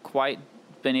haven't quite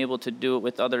been able to do it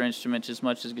with other instruments as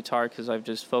much as guitar, because I've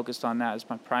just focused on that as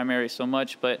my primary so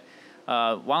much. But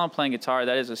while I'm playing guitar,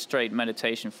 that is a straight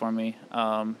meditation for me.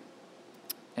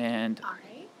 And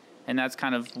that's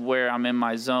kind of where I'm in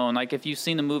my zone. Like, if you've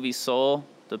seen the movie Soul,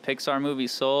 the Pixar movie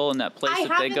Soul and that place I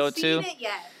that they go to. haven't seen it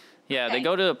yet. Yeah, Okay. they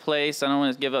go to a place. I don't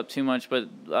want to give up too much, but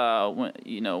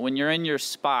when you're in your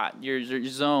spot, your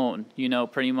zone,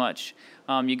 pretty much,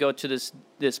 you go to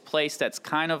this place that's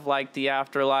kind of like the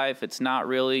afterlife. It's not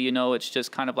really, it's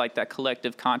just kind of like that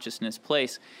collective consciousness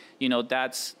place.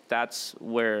 That's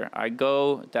where I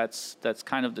go. That's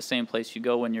kind of the same place you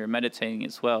go when you're meditating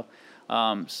as well.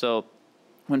 So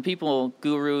when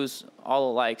gurus,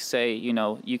 all alike say,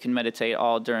 you can meditate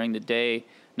all during the day,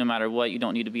 no matter what, you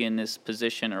don't need to be in this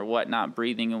position or whatnot,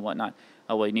 breathing and whatnot.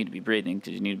 Oh, well, you need to be breathing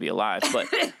because you need to be alive. But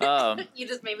you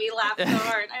just made me laugh so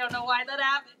hard. I don't know why that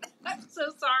happened. I'm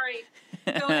so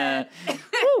sorry. Go ahead.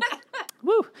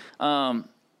 Woo.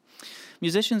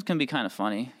 Musicians can be kind of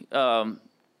funny.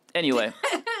 Anyway.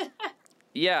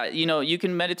 Yeah, you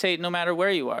can meditate no matter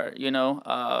where you are,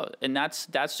 and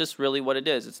that's just really what it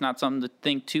is. It's not something to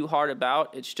think too hard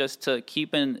about. It's just to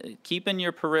keep in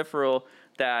your peripheral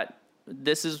that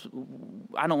this is,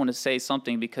 I don't want to say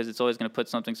something because it's always going to put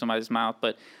something in somebody's mouth,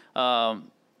 but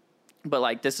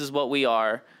like, this is what we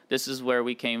are. This is where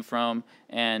we came from,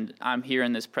 and I'm here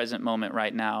in this present moment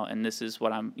right now, and this is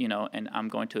what I'm, and I'm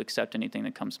going to accept anything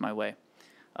that comes my way.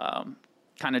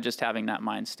 Kind of just having that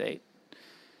mind state.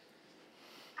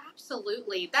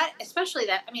 Absolutely. Especially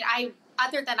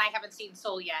other than I haven't seen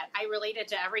Soul yet, I related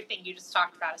to everything you just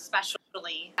talked about,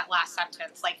 especially that last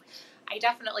sentence. Like, I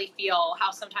definitely feel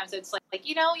how sometimes it's like,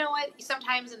 you know what?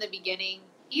 Sometimes in the beginning,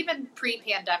 even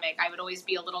pre-pandemic, I would always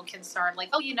be a little concerned,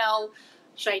 like,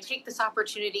 should I take this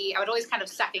opportunity? I would always kind of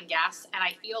second guess, and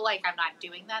I feel like I'm not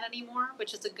doing that anymore,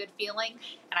 which is a good feeling.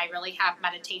 And I really have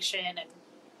meditation and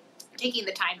taking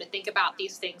the time to think about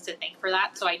these things and think for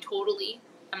that. So I totally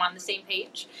am on the same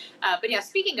page. But yeah,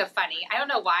 speaking of funny, I don't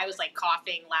know why I was like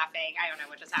coughing, laughing. I don't know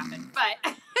what just happened,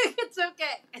 but it's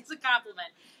okay. It's a compliment.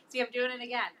 See, I'm doing it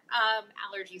again.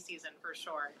 Allergy season for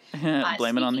sure.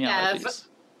 Blame it on the allergies.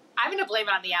 I'm going to blame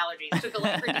it on the allergies. Took a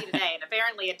Liquor D today, and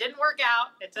apparently it didn't work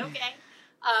out. It's okay.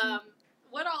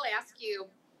 What I'll ask you,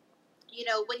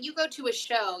 when you go to a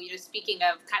show, speaking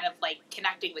of kind of like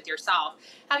connecting with yourself,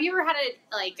 have you ever had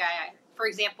for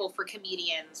example, for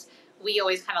comedians, we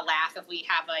always kind of laugh if we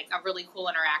have like a really cool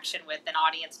interaction with an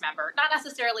audience member, not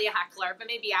necessarily a heckler, but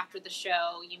maybe after the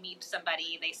show you meet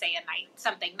somebody, they say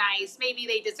something nice, maybe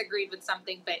they disagreed with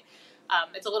something, but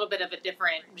it's a little bit of a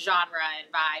different genre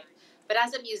and vibe. But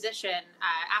as a musician,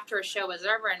 after a show, was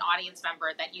there ever an audience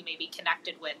member that you maybe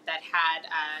connected with that had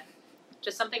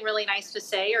just something really nice to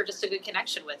say, or just a good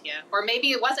connection with you? Or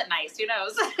maybe it wasn't nice, who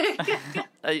knows?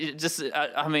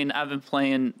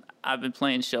 I've been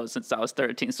playing shows since I was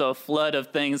 13, so a flood of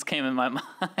things came in my mind.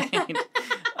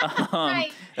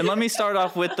 Right. And let me start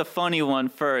off with the funny one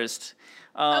first.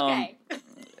 Okay.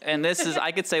 And this is,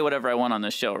 I could say whatever I want on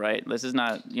this show, right? This is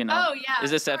not, Oh, yeah. Is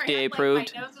this Sorry, FDA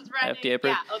approved? My nose is running. FDA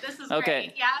approved? Yeah. Oh, this is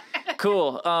okay. Great. Yeah.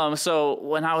 Cool. So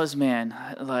when I was, when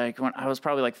I was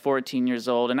probably like 14 years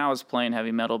old, and I was playing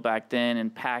heavy metal back then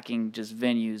and packing just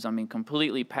venues. I mean,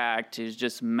 completely packed. It was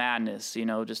just madness,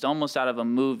 just almost out of a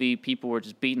movie. People were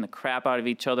just beating the crap out of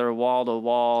each other, wall to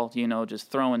wall,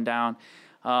 just throwing down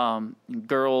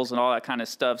girls and all that kind of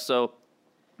stuff. So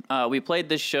we played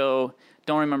this show.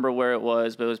 Don't remember where it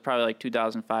was, but it was probably like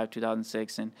 2005,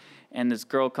 2006. And this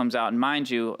girl comes out, and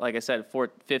mind you, like I said,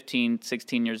 15,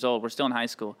 16 years old. We're still in high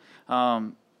school.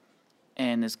 And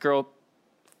this girl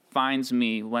finds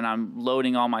me when I'm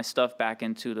loading all my stuff back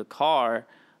into the car.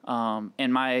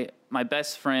 And my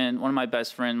best friend, one of my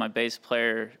best friends, my bass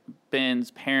player, Ben's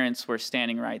parents were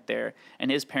standing right there. And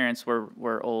his parents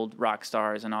were old rock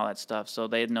stars and all that stuff, so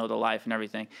they know the life and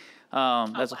everything.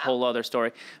 That's a whole other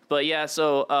story. But yeah,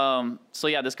 so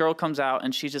this girl comes out,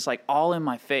 and she's just like all in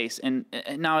my face. And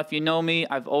now, if you know me,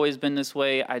 I've always been this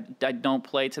way. I don't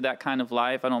play to that kind of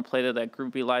life. I don't play to that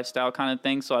groupie lifestyle kind of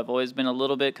thing. So I've always been a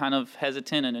little bit kind of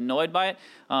hesitant and annoyed by it.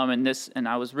 And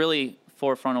I was really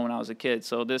forefrontal when I was a kid.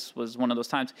 So this was one of those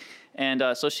times. And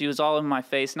so she was all in my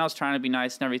face, and I was trying to be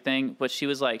nice and everything. But she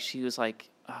was like,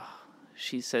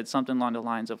 she said something along the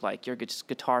lines of like, your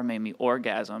guitar made me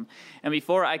orgasm. And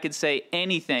before I could say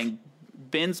anything,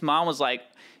 Ben's mom was like,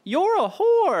 you're a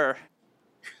whore.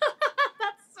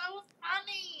 That's so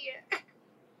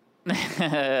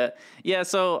funny. Yeah,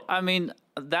 so, I mean,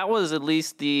 that was at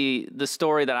least the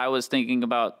story that I was thinking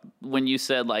about when you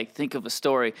said, like, think of a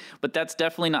story. But that's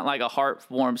definitely not like a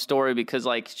heart-warm story, because,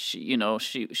 like, she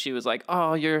was like,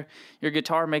 oh, your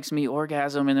guitar makes me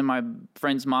orgasm. And then my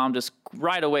friend's mom just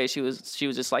right away, she was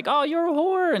just like, oh, you're a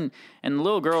whore. And the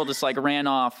little girl just, like, ran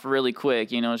off really quick.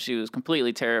 She was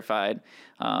completely terrified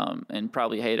and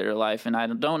probably hated her life. And I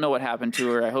don't know what happened to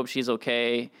her. I hope she's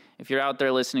okay. If you're out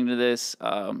there listening to this,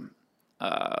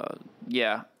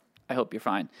 Yeah, I hope you're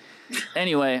fine.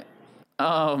 Anyway,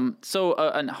 so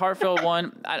a heartfelt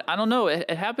one, I don't know. It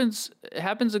happens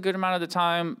a good amount of the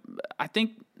time. I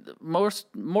think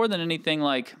more than anything,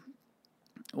 like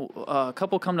a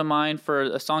couple come to mind for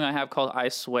a song I have called I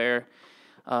Swear.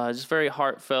 It's a very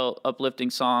heartfelt,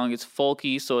 uplifting song. It's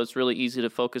folky, so it's really easy to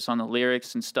focus on the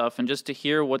lyrics and stuff. And just to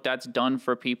hear what that's done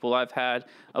for people. I've had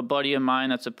a buddy of mine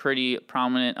that's a pretty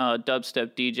prominent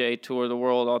dubstep DJ, tour the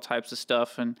world, all types of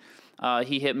stuff. And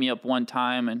he hit me up one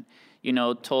time and,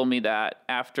 told me that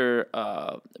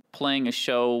after playing a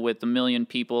show with 1 million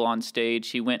people on stage,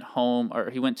 he went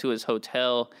to his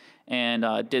hotel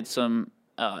and did some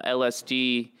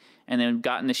LSD and then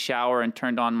got in the shower and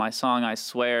turned on my song, I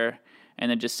Swear, and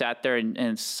then just sat there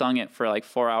and sung it for like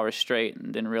 4 hours straight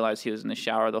and didn't realize he was in the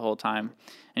shower the whole time.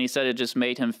 And he said it just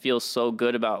made him feel so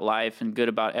good about life and good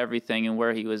about everything and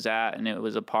where he was at, and it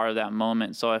was a part of that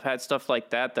moment. So I've had stuff like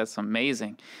that. That's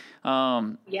amazing.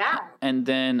 Yeah. And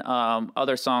then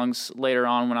other songs later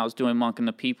on when I was doing Monkh and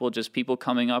the People, just people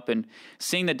coming up and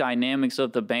seeing the dynamics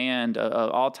of the band,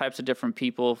 all types of different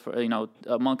people.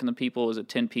 Monkh and the People was a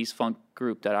 10-piece funk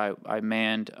group that I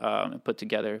manned and put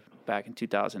together back in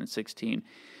 2016.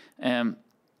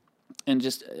 And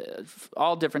just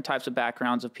all different types of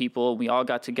backgrounds of people. We all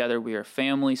got together. We are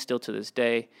family still to this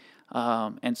day.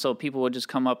 And so people would just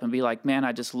come up and be like, man,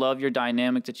 I just love your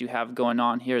dynamic that you have going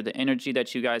on here, the energy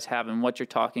that you guys have and what you're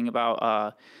talking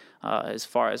about as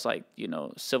far as like,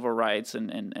 civil rights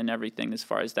and everything as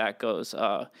far as that goes.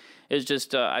 It's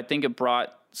just, I think it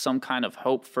brought some kind of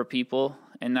hope for people.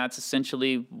 And that's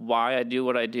essentially why I do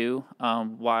what I do.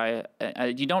 Why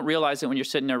you don't realize it when you're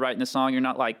sitting there writing the song. You're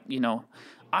not like,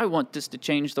 I want this to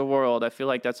change the world. I feel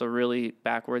like that's a really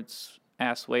backwards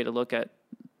ass way to look at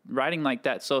writing like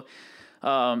that. So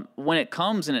when it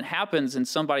comes and it happens and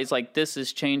somebody's like, this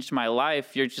has changed my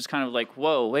life, you're just kind of like,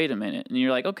 whoa, wait a minute. And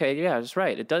you're like, okay, yeah, that's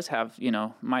right. It does have,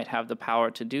 might have the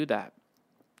power to do that.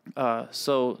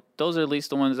 So those are at least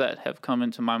the ones that have come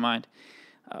into my mind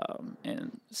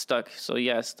and stuck. So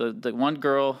yes, the one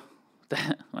girl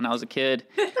that when I was a kid,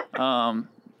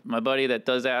 my buddy that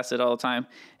does acid all the time,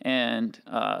 and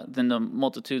then the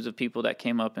multitudes of people that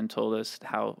came up and told us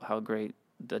how great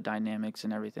the dynamics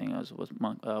and everything was with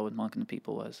Monkh and the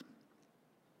People was.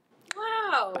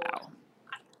 Wow.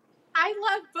 I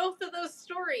love both of those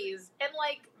stories in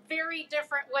like very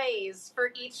different ways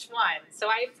for each one. So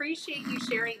I appreciate you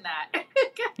sharing that.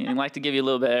 I like to give you a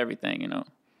little bit of everything,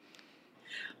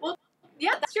 Well,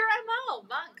 yeah, that's your MO,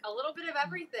 Monkh. A little bit of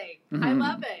everything. Mm-hmm. I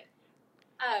love it.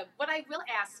 What I will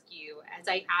ask you, as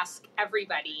I ask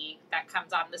everybody that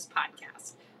comes on this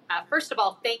podcast, first of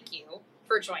all, thank you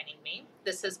for joining me.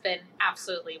 This has been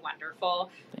absolutely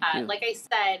wonderful. Like I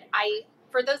said,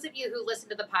 for those of you who listen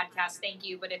to the podcast, thank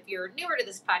you. But if you're newer to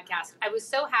this podcast, I was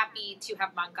so happy to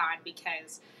have Monkh on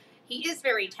because he is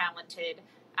very talented.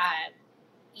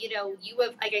 You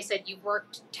have, like I said, you've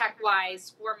worked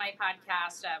tech-wise for my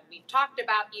podcast. We've talked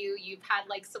about you. You've had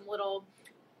like some little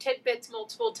tidbits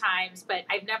multiple times, but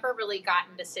I've never really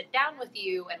gotten to sit down with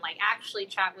you and like actually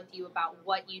chat with you about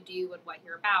what you do and what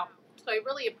you're about. So I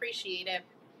really appreciate it.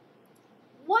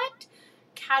 What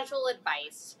casual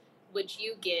advice would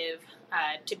you give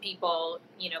to people,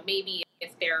 maybe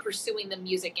if they're pursuing the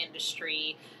music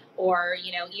industry or,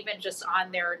 even just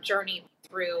on their journey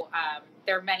through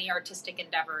their many artistic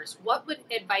endeavors? What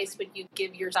advice would you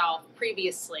give yourself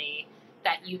previously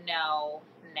that you know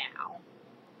now?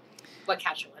 What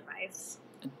casual advice?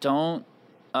 Don't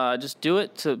just do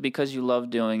it because you love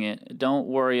doing it. Don't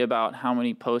worry about how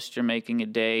many posts you're making a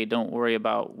day. Don't worry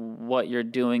about what you're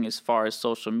doing as far as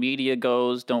social media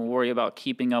goes. Don't worry about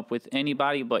keeping up with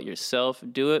anybody but yourself.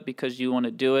 Do it because you want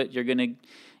to do it. You're going to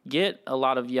get a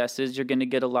lot of yeses. You're going to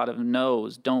get a lot of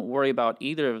no's. Don't worry about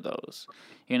either of those.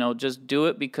 Just do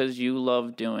it because you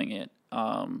love doing it.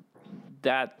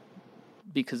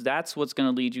 Because that's what's going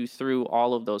to lead you through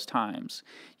all of those times.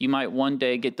 You might one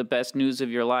day get the best news of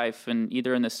your life, and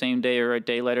either in the same day or a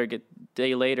day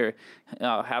later,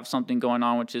 have something going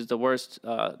on which is the worst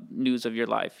news of your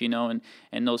life, and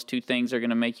those two things are going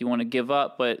to make you want to give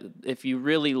up. But if you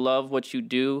really love what you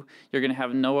do, you're going to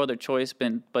have no other choice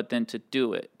but then to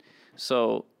do it.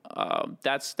 So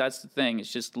that's the thing.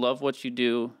 It's just love what you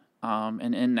do.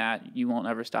 And in that, you won't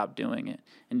ever stop doing it.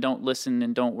 And don't listen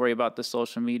and don't worry about the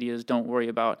social medias. Don't worry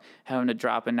about having to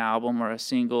drop an album or a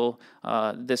single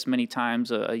this many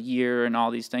times a year and all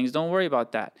these things. Don't worry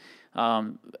about that.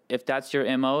 If that's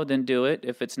your MO, then do it.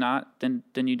 If it's not, then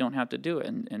you don't have to do it.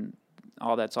 And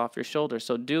all that's off your shoulders.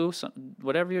 So do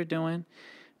whatever you're doing.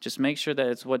 Just make sure that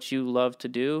it's what you love to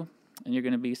do, and you're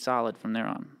going to be solid from there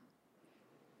on.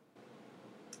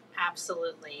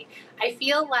 Absolutely. I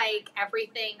feel like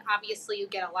everything, obviously you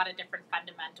get a lot of different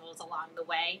fundamentals along the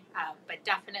way, but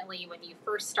definitely when you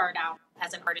first start out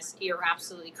as an artist, you're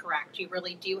absolutely correct. You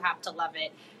really do have to love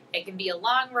it. It can be a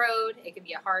long road, it can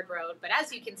be a hard road, but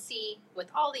as you can see with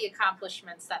all the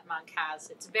accomplishments that Monkh has,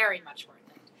 it's very much worth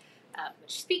it.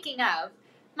 Speaking of,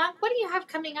 Monkh, what do you have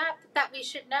coming up that we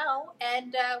should know,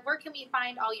 and where can we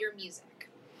find all your music?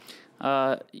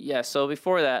 Yeah, so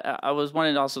before that, I was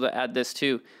wanting also to add this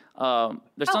too.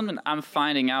 There's something I'm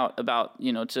finding out about, to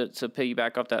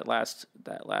piggyback off that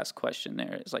last question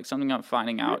there. It's like something I'm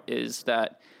finding out is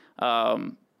that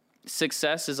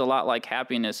success is a lot like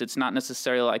happiness. It's not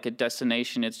necessarily like a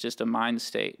destination. It's just a mind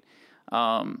state.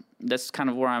 That's kind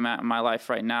of where I'm at in my life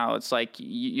right now. It's like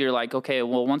you're like, okay,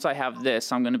 well, once I have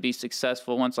this, I'm going to be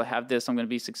successful. Once I have this, I'm going to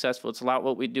be successful. It's a lot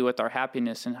what we do with our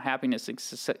happiness, and happiness and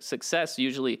success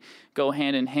usually go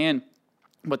hand in hand.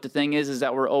 But the thing is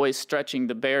that we're always stretching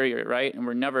the barrier, right? And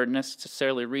we're never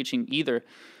necessarily reaching either.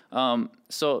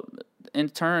 So in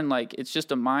turn, like, it's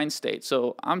just a mind state.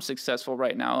 So I'm successful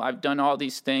right now. I've done all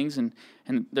these things, and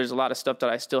there's a lot of stuff that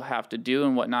I still have to do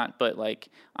and whatnot. But like,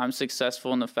 I'm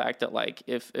successful in the fact that, like,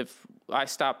 if I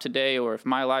stop today, or if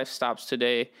my life stops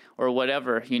today, or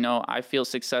whatever, I feel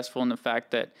successful in the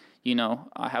fact that,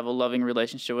 I have a loving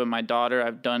relationship with my daughter.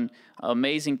 I've done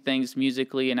amazing things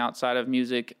musically and outside of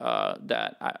music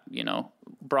that,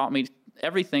 brought me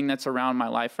everything that's around my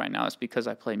life right now is because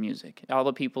I play music. All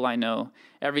the people I know,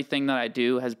 everything that I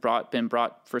do has been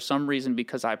brought for some reason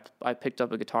because I picked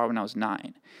up a guitar when I was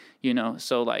 9,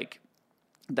 So like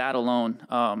that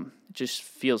alone just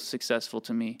feels successful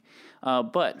to me.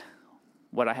 But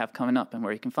what I have coming up and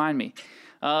where you can find me,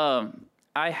 I'm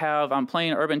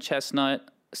playing Urban Chestnut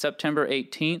September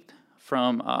 18th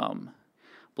from I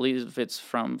believe it's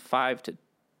from 5 to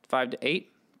 8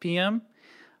 p.m.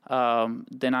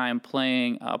 Then I am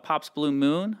playing Pop's Blue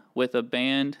Moon with a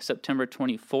band September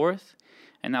 24th,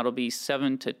 and that'll be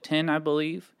 7 to 10, I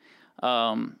believe.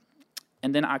 And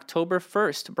then October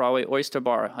 1st, Broadway Oyster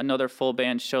Bar, another full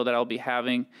band show that I'll be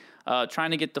having.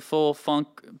 Trying to get the full funk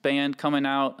band coming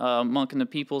out, Monkh and the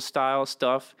People style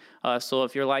stuff. So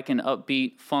if you're like an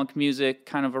upbeat funk music,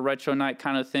 kind of a retro night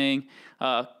kind of thing,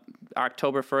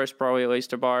 October 1st, Broadway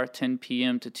Oyster Bar, 10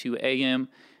 p.m. to 2 a.m.,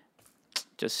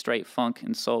 just straight funk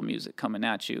and soul music coming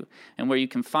at you. And where you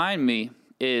can find me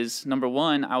is, number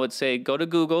one, I would say go to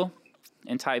Google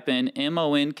and type in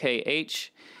Monkh,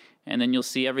 and then you'll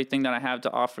see everything that I have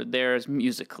to offer there, as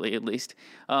musically at least.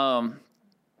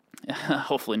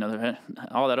 Hopefully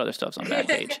all that other stuff's on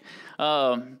Backpage.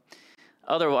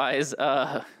 Otherwise,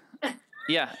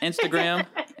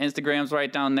 Instagram's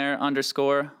right down there,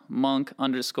 _Monkh_.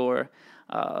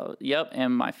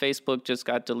 And my Facebook just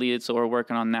got deleted, so we're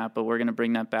working on that, but we're going to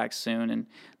bring that back soon, and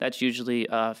that's usually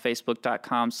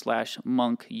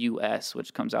facebook.com/MonkhUS,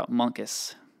 which comes out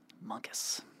Monkus.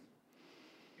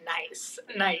 Nice.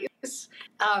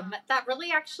 That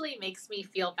really actually makes me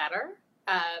feel better,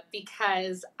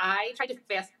 because I tried to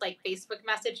Facebook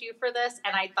message you for this,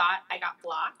 and I thought I got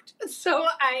blocked. So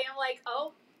I am like,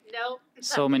 oh, no.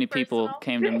 So many people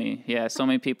came to me. Yeah, so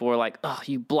many people were like, oh,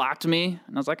 you blocked me?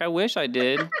 And I was like, I wish I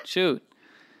did. Shoot.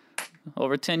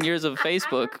 Over 10 years of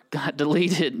Facebook got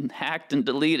deleted and hacked and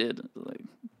deleted. Like,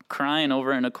 crying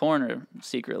over in a corner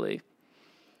secretly.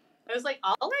 I was like,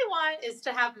 all I want is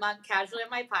to have Monkh casually on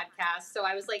my podcast. So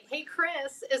I was like, hey,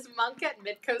 Chris, is Monkh at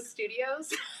Midcoast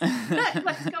Studios?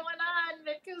 What's going on,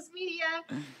 Midcoast Media?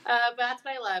 But that's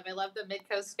what I love. I love the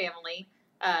Midcoast family.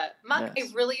 Monkh,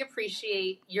 yes. I really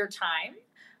appreciate your time.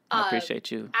 I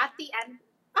appreciate you. At the end,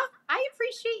 I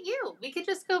appreciate you. We could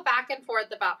just go back and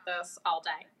forth about this all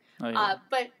day. Oh, yeah.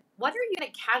 But what are you going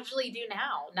to casually do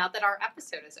now that our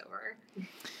episode is over?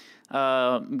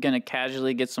 I'm going to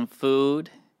casually get some food.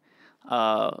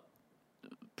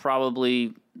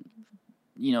 Probably,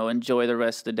 enjoy the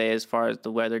rest of the day as far as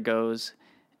the weather goes.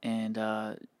 And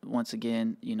once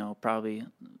again, probably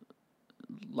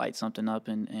light something up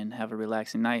and have a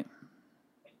relaxing night.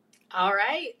 All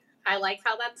right. I like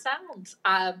how that sounds.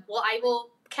 Well, I will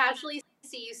casually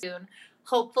see you soon,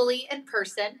 hopefully in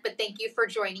person, but thank you for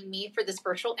joining me for this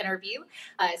virtual interview.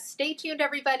 Stay tuned,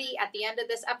 everybody. At the end of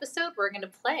this episode, we're going to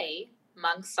play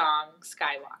Monkh's song,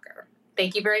 Skywalker.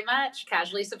 Thank you very much.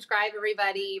 Casually subscribe,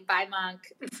 everybody. Bye,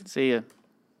 Monkh. See ya.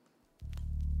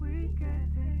 We can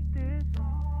take this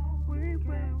on, we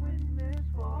will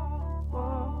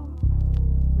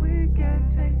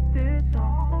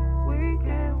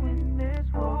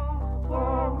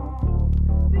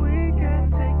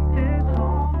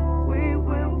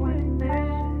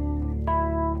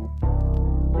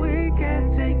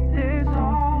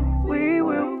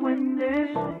win this.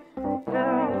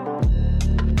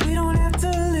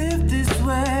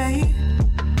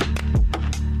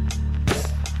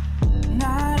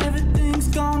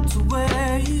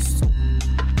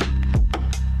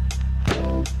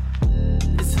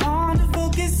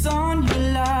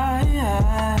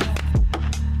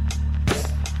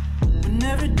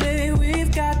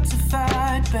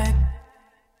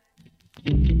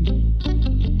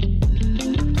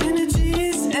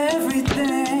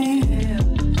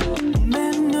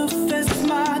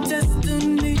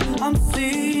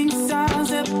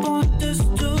 want this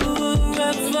to a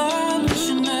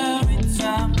revolutionary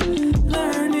time.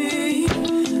 Learning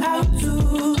how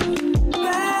to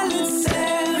balance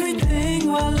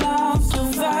everything while I'm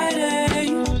still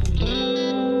fighting.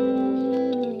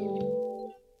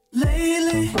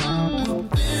 Lately, we're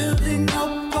building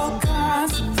up all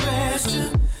kinds of pressure.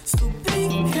 So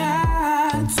be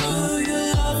kind to your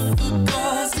love,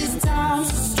 because these times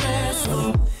are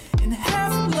stressful. And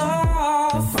have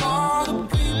love for the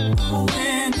people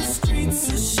when the streets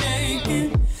are shaking.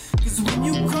 Cause when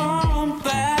you come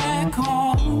back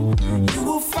home, you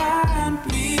will find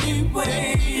me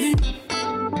waiting.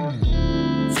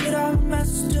 Should I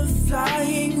master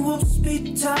flying? Warp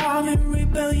speed, time and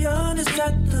rebellion is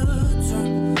at the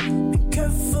turn. Be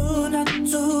careful not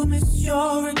to miss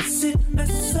your exit.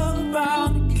 Mess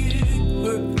around and get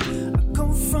hurt. I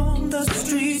come from the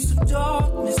streets of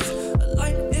darkness, a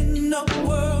light in a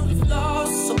world of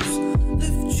lost souls.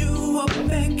 Lift you up,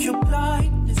 make your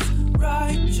blindness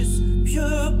righteous,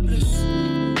 pure bliss.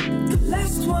 The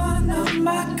last one of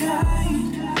my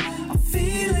kind. I'm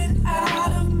feeling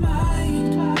out of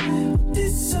mind.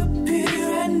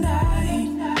 Disappear at night.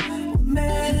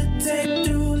 Meditate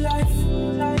through life.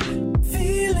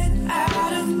 Feeling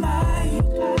out of mind.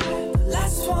 The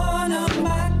last one of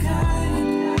my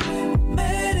kind.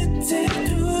 Meditate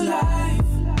through life.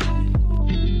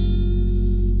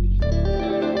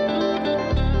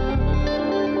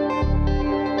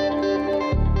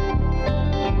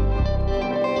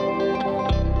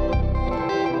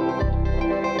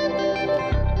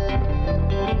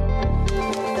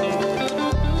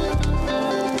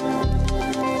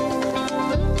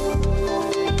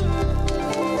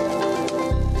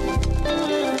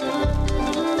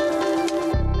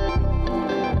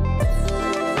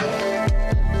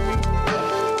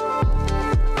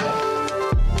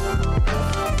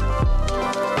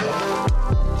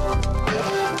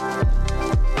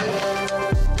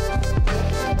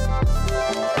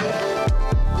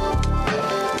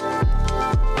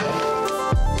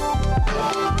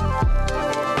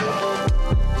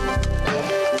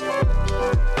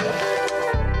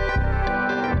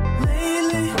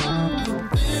 Lately, we're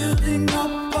building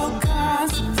up all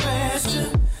kinds of pressure.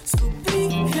 So be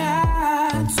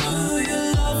kind to your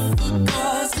love,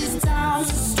 because these times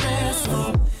are stressful.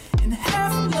 And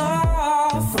have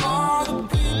love for the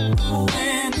people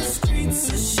when